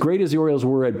as great as the Orioles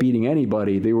were at beating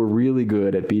anybody, they were really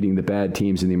good at beating the bad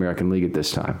teams in the American League at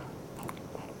this time.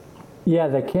 Yeah,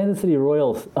 the Kansas City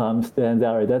Royals stands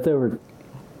out. Right? That's over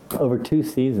 2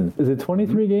 seasons. Is it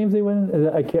 23 games they win?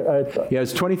 Yeah,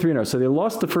 it's 23 in a row. So they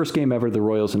lost the first game ever to the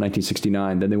Royals in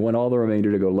 1969. Then they won all the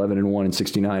remainder to go 11-1 in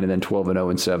 69, and then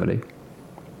 12-0 in 70.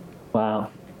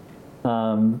 Wow.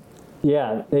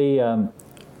 They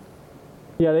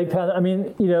kind of. I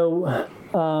mean,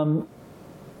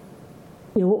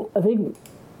 I think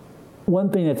one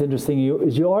thing that's interesting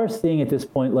is you are seeing at this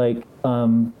point, like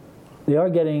they are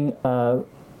getting.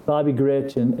 Bobby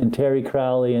Grich and Terry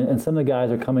Crowley and some of the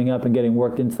guys are coming up and getting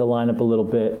worked into the lineup a little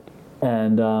bit.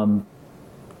 And,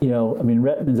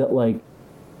 Rettman's at like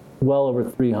well over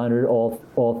 300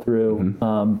 all through.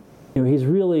 Mm-hmm. He's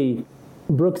really,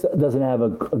 Brooks doesn't have a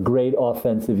great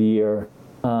offensive year,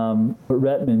 but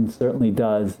Rettman certainly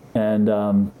does.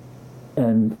 And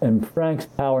Frank's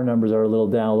power numbers are a little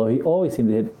down, although he always seemed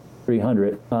to hit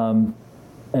 300.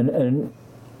 And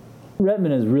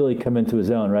Rettman has really come into his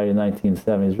own, right, in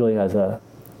 1970s. Really has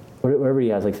wherever he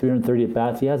has, like 330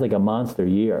 at-bats, he has like a monster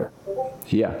year.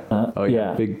 Yeah.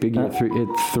 Big year. Hit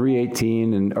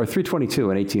 318 or 322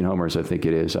 and 18 homers, I think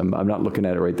it is. I'm not looking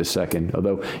at it right this second,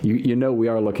 although we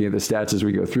are looking at the stats as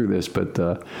we go through this. But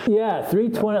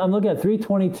 320. I'm looking at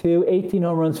 322, 18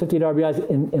 home runs, 58 RBIs,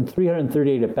 and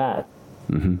 338 at-bats.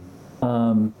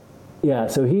 Mm-hmm.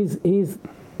 So he's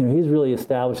really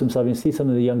established himself. You see some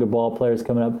of the younger ball players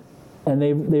coming up. And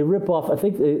they rip off, I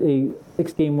think, a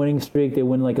 6-game winning streak. They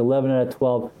win like 11 out of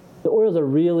 12. the Orioles are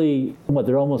really,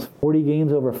 they're almost 40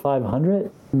 games over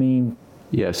 500? I mean...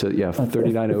 Yeah,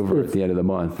 39 over at the end of the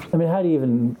month. I mean, how do you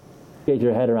even get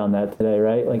your head around that today,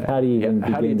 right? Like, how do you even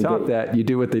begin how do you to top that? You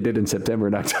do what they did in September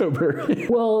and October.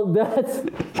 Well,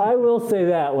 I will say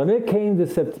that. When it came to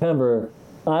September,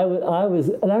 I was,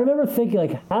 and I remember thinking,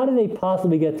 like, how do they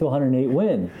possibly get to 108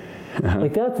 wins?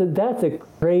 Like, that's a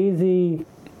crazy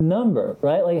number,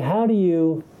 right? Like, how do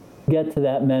you get to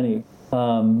that many?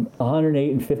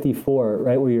 108 and 54,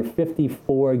 right, where you're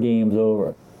 54 games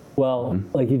over. Well,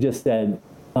 like you just said,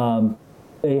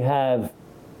 they have,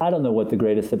 I don't know what the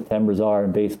greatest Septembers are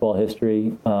in baseball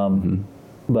history,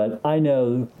 but I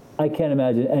can't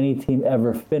imagine any team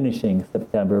ever finishing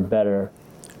September better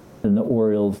than the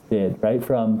Orioles did, right?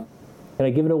 Can I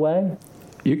give it away?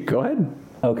 You go ahead.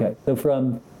 Okay, so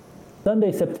from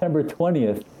Sunday, September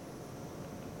 20th,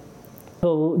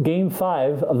 till Game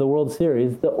 5 of the World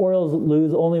Series, the Orioles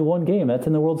lose only one game. That's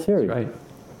in the World Series. Right.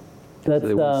 That's, so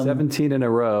they won 17 in a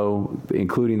row,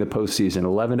 including the postseason.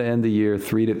 11 to end the year,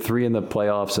 3 in the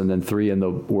playoffs, and then 3 in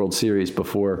the World Series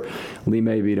before Lee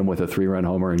May beat him with a 3-run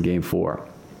homer in Game 4.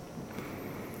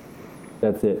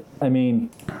 That's it. I mean,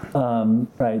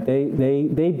 right?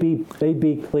 They beat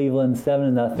Cleveland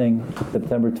 7-0,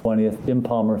 September 20th. Jim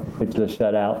Palmer pitches a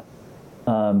shutout,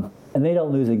 and they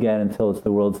don't lose again until it's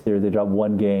the World Series. They drop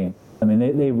one game. I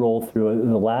mean, they roll through it.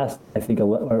 The last, I think,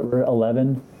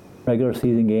 11 regular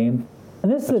season games.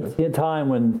 And this is a time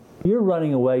when you're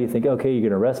running away. You think, okay, you're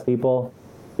going to rest people.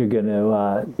 You're going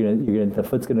to, the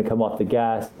foot's going to come off the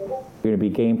gas. You're going to be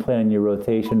game planning your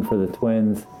rotation for the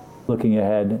Twins, looking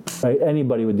ahead. Right?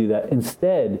 Anybody would do that.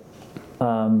 Instead,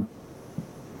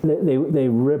 they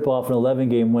rip off an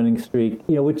 11-game winning streak.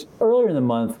 Which earlier in the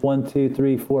month, 1, 2,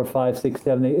 3, 4, 5, 6,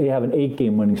 7, they have an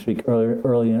 8-game winning streak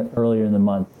earlier in the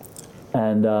month.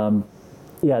 And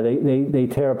they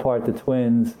tear apart the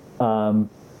Twins.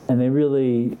 And they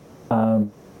really, I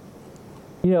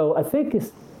think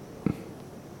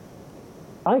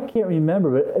I can't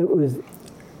remember, but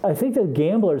I think the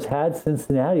Gamblers had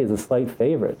Cincinnati as a slight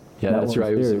favorite. Yeah, that's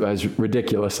right. It was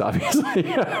ridiculous,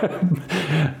 obviously.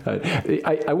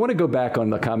 I want to go back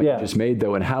on the comment you just made,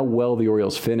 though, and how well the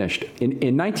Orioles finished. In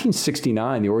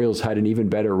 1969, the Orioles had an even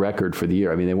better record for the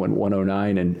year. I mean, they went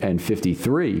 109 and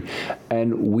 53.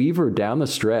 And Weaver, down the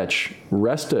stretch,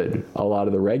 rested a lot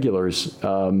of the regulars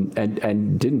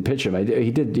and didn't pitch them. He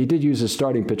did use his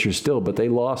starting pitcher still, but they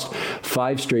lost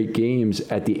 5 straight games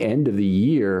at the end of the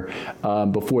year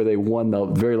before they won the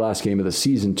very last game of the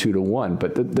season 2-1.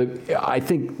 But I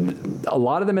think a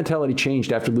lot of the mentality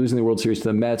changed after losing the World Series to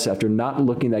the Mets, after not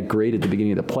looking that great at the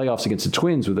beginning of the playoffs against the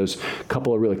Twins with those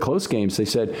couple of really close games. They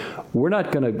said, we're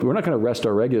not going to rest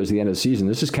our regulars at the end of the season.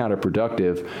 This is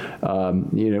counterproductive.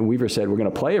 Weaver said, we're going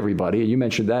to play everybody. You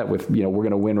mentioned that with, we're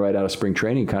going to win right out of spring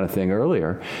training kind of thing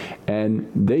earlier.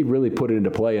 And they really put it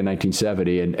into play in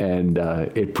 1970, and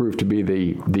it proved to be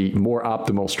the more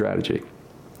optimal strategy.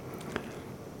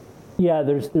 Yeah,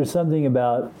 there's something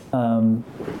about,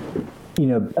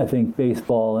 I think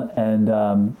baseball and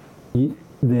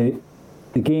the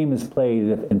game is played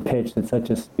and pitched at such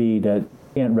a speed that you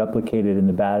can't replicate it in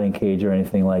the batting cage or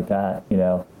anything like that.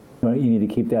 You need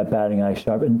to keep that batting eye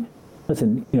sharp. And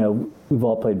listen, we've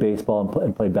all played baseball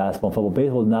and played basketball and football.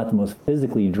 Baseball is not the most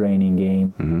physically draining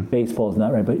game. Mm-hmm. Baseball is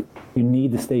not, right? But you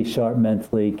need to stay sharp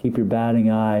mentally, keep your batting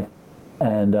eye.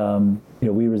 And,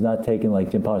 Weaver's not taking,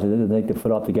 like Jim Palmer said, doesn't take the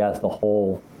foot off the gas the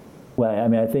whole way. I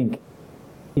mean, I think,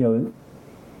 the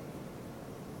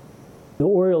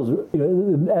Orioles,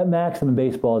 at maximum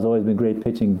baseball has always been great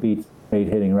pitching beats great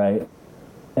hitting, right?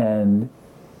 And,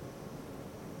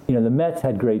 the Mets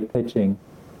had great pitching.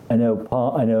 I know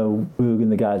Boog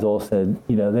and the guys all said,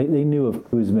 they knew of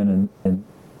Koosman and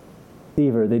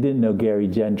Seaver. They didn't know Gary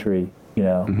Gentry,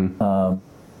 Mm-hmm.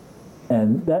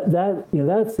 And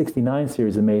that 69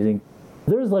 series is amazing.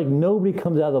 There's like nobody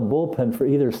comes out of the bullpen for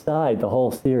either side the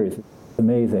whole series. It's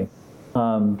amazing.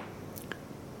 And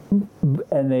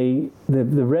the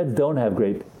Reds don't have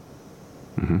great,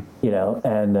 mm-hmm.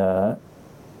 And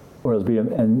Orioles beat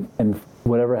them. And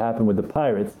whatever happened with the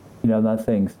Pirates, I'm not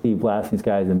saying Steve Blass, these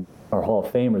guys are Hall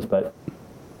of Famers, but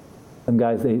some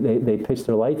guys, they pitched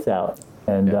their lights out.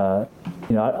 And, I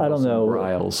don't know.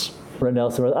 Riles. Brett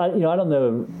Nelson. I don't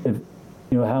know if,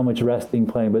 how much resting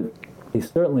playing, but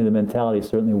the mentality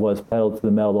certainly was pedal to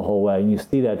the metal the whole way. And you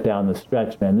see that down the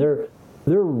stretch, man. They're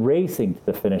racing to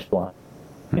the finish line.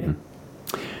 Mm-hmm.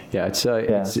 Yeah,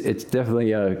 it's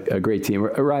definitely a great team.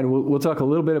 Ryan, we'll talk a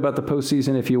little bit about the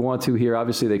postseason if you want to here.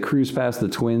 Obviously, they cruised past the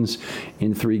Twins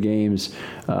in 3 games.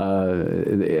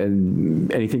 And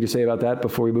anything to say about that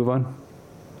before we move on?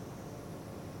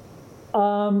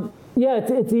 Yeah,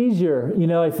 it's easier.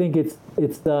 I think it's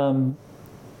you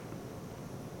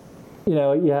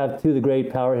have two of the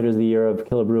great power hitters of the year of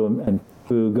Killebrew and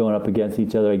Fu going up against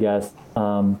each other, I guess.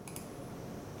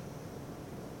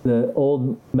 The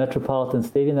old Metropolitan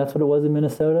Stadium, that's what it was in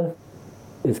Minnesota,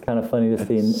 is kind of funny to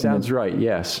see. Sounds right,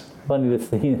 yes. Funny to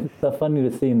see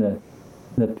in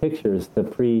the pictures, the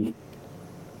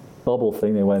pre-bubble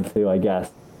thing they went through, I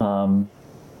guess.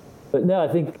 But no, I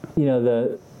think,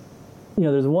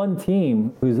 there's one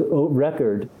team whose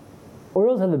record,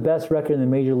 Orioles have the best record in the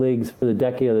major leagues for the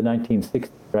decade of the 1960s,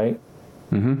 right?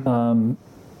 Mm-hmm.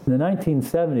 In the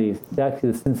 1970s, it's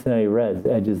actually the Cincinnati Reds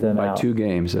edges them out. By 2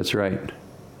 games, that's right.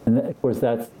 And of course,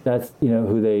 that's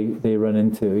who they run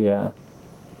into, yeah.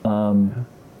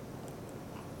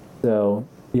 So,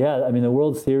 yeah, I mean, the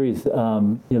World Series,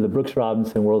 the Brooks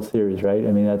Robinson World Series, right?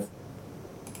 I mean,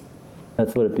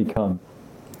 that's what it become.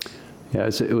 Yeah,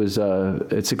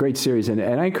 it's a great series, and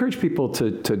I encourage people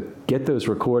to get those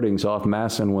recordings off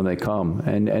Masson when they come,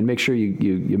 and make sure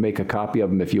you make a copy of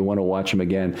them if you want to watch them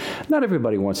again. Not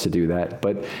everybody wants to do that,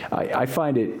 but I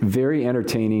find it very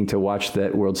entertaining to watch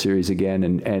that World Series again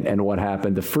and what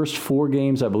happened. The first 4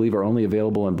 games, I believe, are only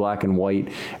available in black and white,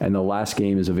 and the last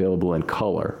game is available in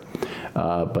color.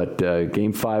 But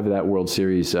Game 5 of that World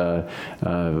Series, fun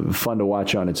to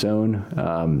watch on its own,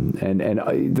 and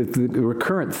the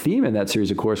recurrent theme in that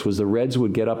series, of course, was the Reds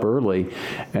would get up early,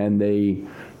 and they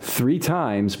 3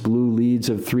 times blew leads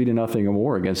of 3-0 or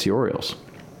more against the Orioles.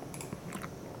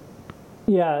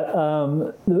 Yeah,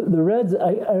 the Reds.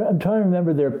 I'm trying to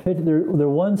remember their pitch. Their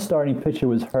one starting pitcher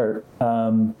was hurt,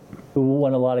 who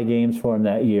won a lot of games for him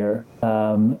that year. He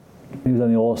was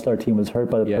on the All-Star team. Was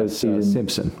hurt by the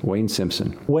postseason. Wayne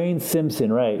Simpson. Wayne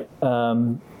Simpson, right?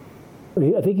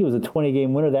 I think he was a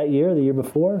 20-game winner that year, the year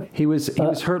before. He was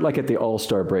hurt like at the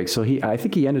All-Star break, so I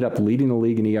think he ended up leading the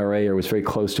league in ERA or was very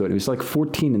close to it. He was like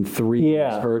 14-3. Yeah.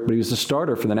 He was hurt, but he was the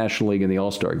starter for the National League in the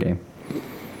All-Star game.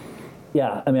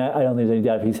 Yeah, I mean, I don't think there's any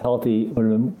doubt if he's healthy, it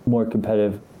would have been more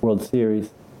competitive World Series.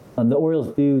 The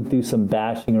Orioles do some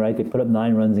bashing, right? They put up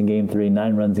 9 runs in Game 3,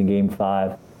 9 runs in Game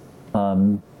 5.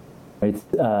 Right,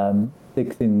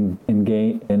 6 in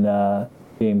Game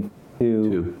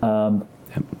 2.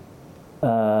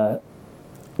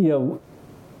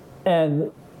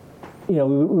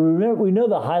 We know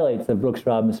the highlights of Brooks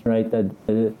Robinson, right? That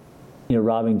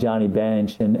robbing Johnny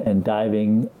Bench and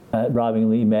diving, robbing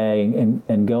Lee May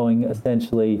and going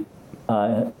essentially,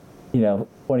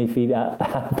 20 feet out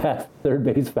past third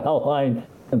base foul line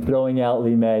and throwing out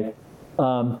Lee May.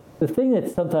 The thing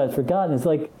that's sometimes forgotten is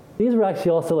like these were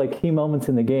actually also like key moments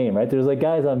in the game, right? There's like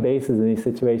guys on bases in these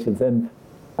situations, and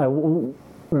I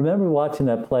remember watching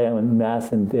that play when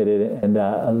Masson did it, and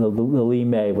the Lee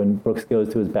May when Brooks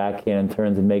goes to his backhand and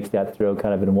turns and makes that throw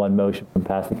kind of in one motion from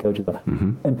past the coach's.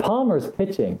 Mm-hmm. And Palmer's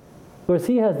pitching. Of course,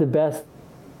 he has the best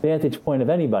vantage point of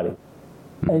anybody,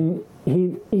 and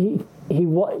you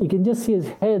can just see his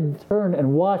head turn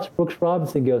and watch Brooks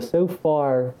Robinson go so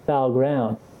far foul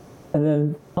ground, and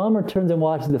then Palmer turns and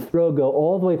watches the throw go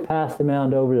all the way past the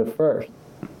mound over to first.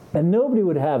 And nobody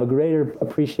would have a greater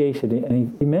appreciation,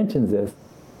 and he mentions this.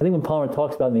 I think when Palmer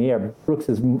talks about in the air, Brooks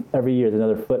is every year is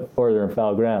another foot further in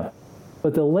foul ground.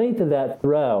 But the length of that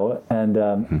throw, and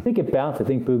I think it bounced. I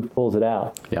think Boog pulls it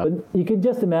out. Yep. But you can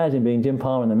just imagine being Jim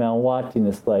Palmer on the mound watching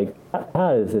this, like,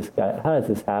 how does this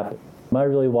happen? Am I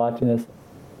really watching this?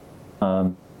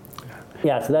 So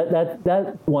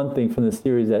that one thing from the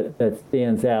series that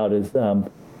stands out is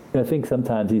I think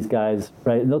sometimes these guys,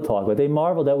 right, and they'll talk, but they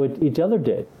marveled at what each other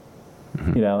did,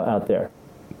 out there.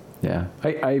 Yeah,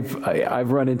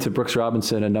 I've run into Brooks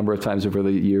Robinson a number of times over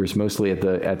the years, mostly at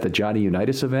the Johnny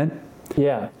Unitas event.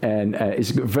 Yeah. And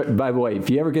by the way, if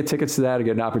you ever get tickets to that or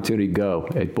get an opportunity, go.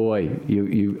 Boy,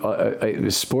 you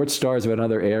sports stars of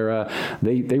another era,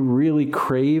 they really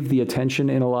crave the attention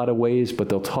in a lot of ways, but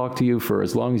they'll talk to you for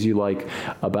as long as you like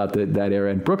about that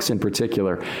era. And Brooks in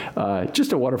particular,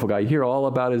 just a wonderful guy. You hear all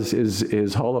about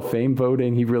his Hall of Fame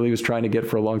voting. He really was trying to get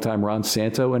for a long time Ron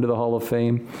Santo into the Hall of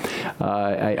Fame.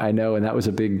 I know, and that was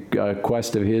a big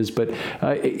quest of his, but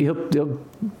he'll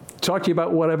talk to you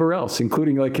about whatever else,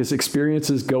 including like his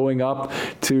experiences going up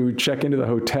to check into the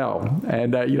hotel.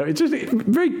 And, it's just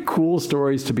very cool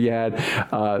stories to be had.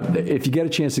 If you get a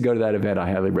chance to go to that event, I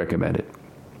highly recommend it.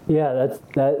 Yeah,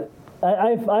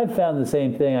 I've found the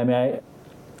same thing. I mean,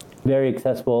 very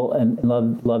accessible and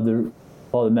love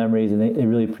all the memories, and they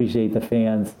really appreciate the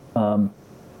fans. I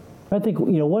think,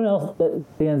 one else that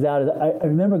stands out is I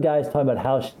remember guys talking about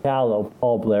how shallow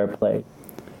Paul Blair played,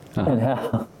 and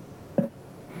how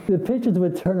the pitchers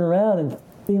would turn around and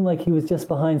seem like he was just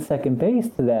behind second base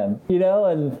to them,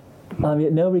 and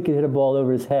Yet nobody could hit a ball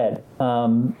over his head.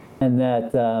 And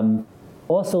that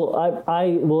also,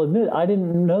 I will admit, I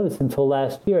didn't know this until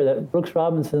last year, that Brooks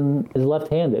Robinson is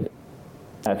left-handed.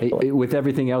 Actually. With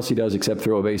everything else he does except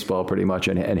throw a baseball pretty much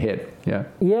and hit. Yeah.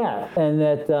 Yeah, and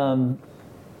that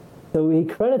so he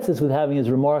credits this with having his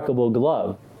remarkable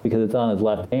glove because it's on his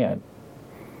left hand.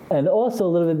 And also a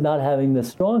little bit not having the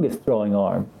strongest throwing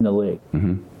arm in the league.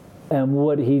 Mm-hmm. And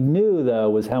what he knew, though,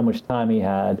 was how much time he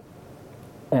had,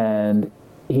 and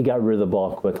he got rid of the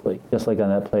ball quickly, just like on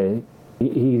that play.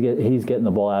 He's getting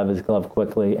the ball out of his glove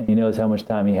quickly, and he knows how much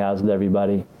time he has with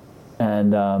everybody.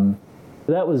 And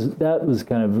that was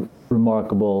kind of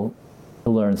remarkable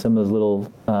to learn some of those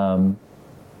little,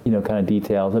 kind of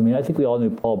details. I mean, I think we all knew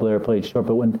Paul Blair played short,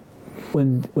 but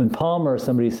when Palmer or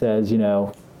somebody says, you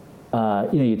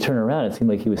turn around, it seemed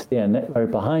like he was standing right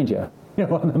behind you,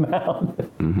 on the mound.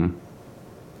 Mm-hmm.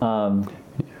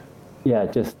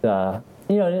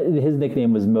 His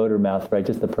nickname was Motor Mouth, right?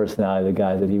 Just the personality of the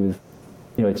guy, that he was,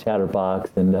 a chatterbox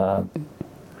and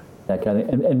that kind of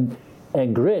thing.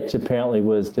 And Gritch apparently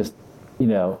was just,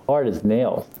 hard as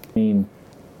nails. I mean,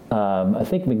 I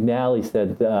think McNally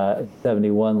said in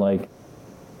 71,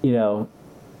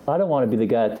 I don't want to be the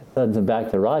guy that sends him back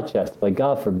to Rochester. Like,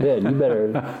 God forbid, you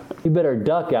better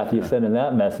duck after you send him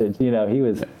that message. He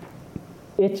was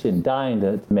itching, dying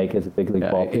to make it as a big league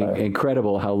ball player.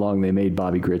 Incredible how long they made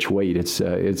Bobby Gritch wait.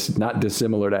 It's not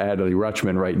dissimilar to Adley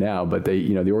Rutschman right now, but they,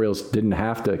 the Orioles didn't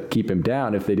have to keep him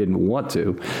down if they didn't want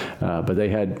to, but they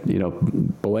had,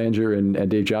 Belanger and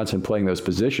Dave Johnson playing those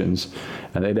positions,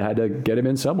 and they had to get him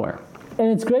in somewhere. And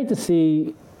it's great to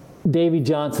see Davey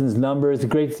Johnson's numbers.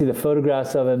 It's great to see the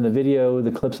photographs of him, the video,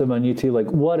 the clips of him on YouTube. Like,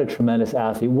 what a tremendous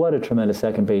athlete, what a tremendous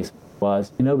second baseman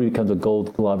was. Nobody becomes a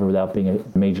Gold Glover without being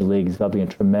a major league. He's without being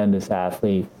a tremendous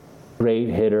athlete, great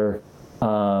hitter,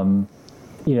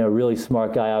 really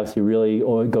smart guy, obviously really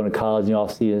going to college in the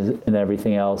offseason and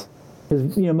everything else.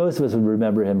 Because, most of us would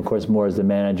remember him, of course, more as the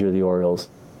manager of the Orioles.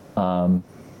 So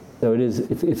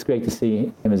it's great to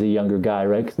see him as a younger guy,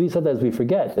 right? Because sometimes we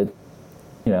forget that,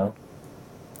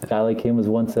 a guy like him was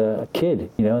once a kid,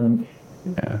 and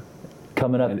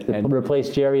coming up to replace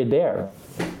Jerry Adair.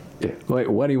 Yeah.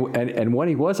 When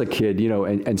he was a kid,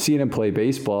 and seeing him play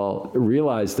baseball,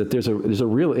 realized that there's a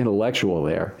real intellectual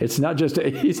there. He's not just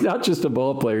a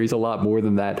ball player. He's a lot more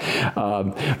than that.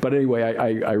 But anyway,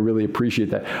 I really appreciate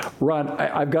that. Ron,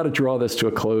 I've got to draw this to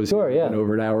a close. Sure, yeah. In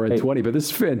over an hour and 20, but this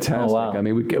is fantastic. Oh, wow. I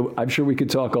mean, I'm sure we could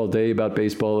talk all day about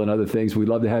baseball and other things. We'd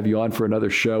love to have you on for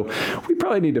another show. We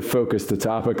probably need to focus the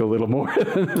topic a little more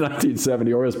than the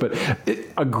 1970 Orioles, but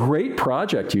a great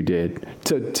project you did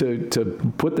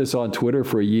to put this on Twitter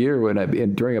for a year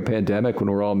during a pandemic when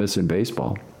we're all missing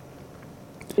baseball.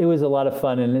 It was a lot of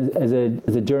fun, and as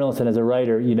a journalist and as a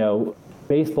writer,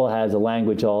 baseball has a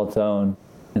language all its own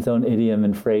idiom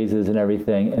and phrases and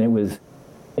everything, and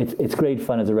it's great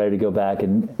fun as a writer to go back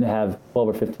and have 12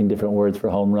 or 15 different words for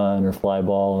home run or fly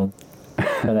ball, and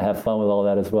kind of have fun with all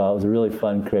that as well. It was a really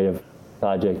fun, creative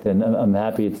project, and I'm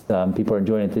happy people are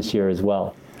enjoying it this year as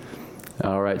well.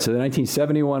 All right, so the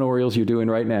 1971 Orioles you're doing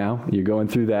right now, you're going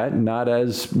through that. Not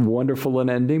as wonderful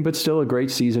an ending, but still a great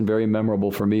season, very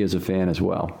memorable for me as a fan as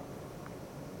well.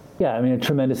 Yeah, I mean, a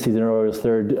tremendous season. Orioles'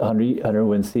 third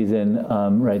 100-win season,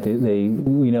 right?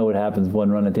 We know what happens,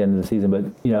 one run at the end of the season, but,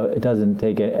 it doesn't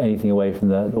take anything away from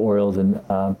the Orioles. And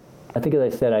I think, as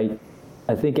I said,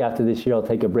 I think after this year I'll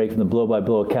take a break from the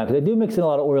blow-by-blow account, because I do mix in a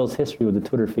lot of Orioles history with the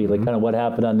Twitter feed, like kind of what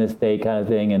happened on this day kind of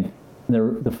thing, and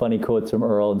the funny quotes from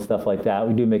Earl and stuff like that.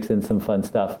 We do mix in some fun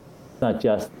stuff. It's not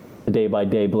just the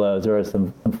day-by-day blows or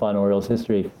some fun Orioles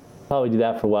history. Probably do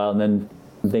that for a while, and then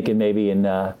I'm thinking maybe in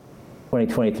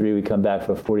 2023 we come back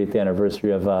for the 40th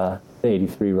anniversary of the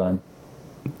 83 run.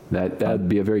 That'd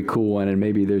be a very cool one, and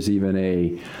maybe there's even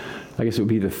I guess it would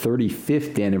be the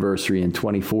 35th anniversary in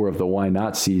 24 of the Why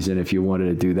Not season if you wanted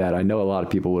to do that. I know a lot of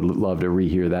people would love to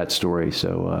rehear that story,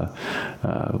 so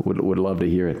would love to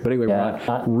hear it. But anyway, yeah,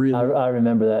 Ron, I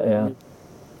remember that, yeah.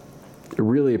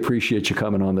 Really appreciate you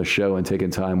coming on the show and taking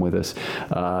time with us.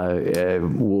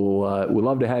 We'll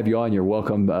love to have you on. You're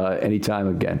welcome anytime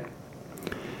again.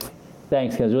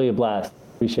 Thanks, guys. Really a blast.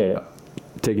 Appreciate it.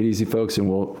 Take it easy, folks, and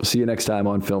we'll see you next time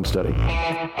on Film Study.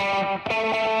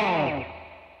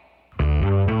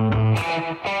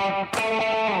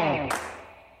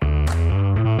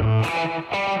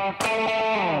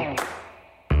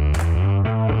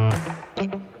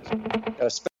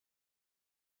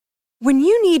 When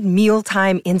you need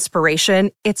mealtime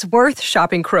inspiration, it's worth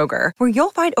shopping Kroger, where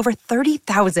you'll find over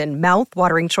 30,000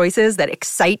 mouth-watering choices that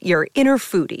excite your inner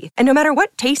foodie. And no matter what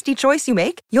tasty choice you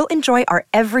make, you'll enjoy our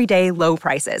everyday low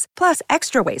prices, plus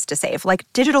extra ways to save, like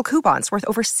digital coupons worth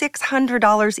over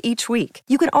 $600 each week.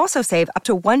 You can also save up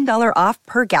to $1 off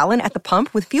per gallon at the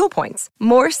pump with fuel points.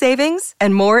 More savings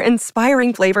and more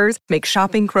inspiring flavors make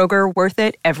shopping Kroger worth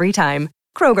it every time.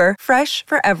 Kroger, fresh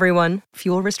for everyone.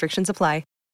 Fuel restrictions apply.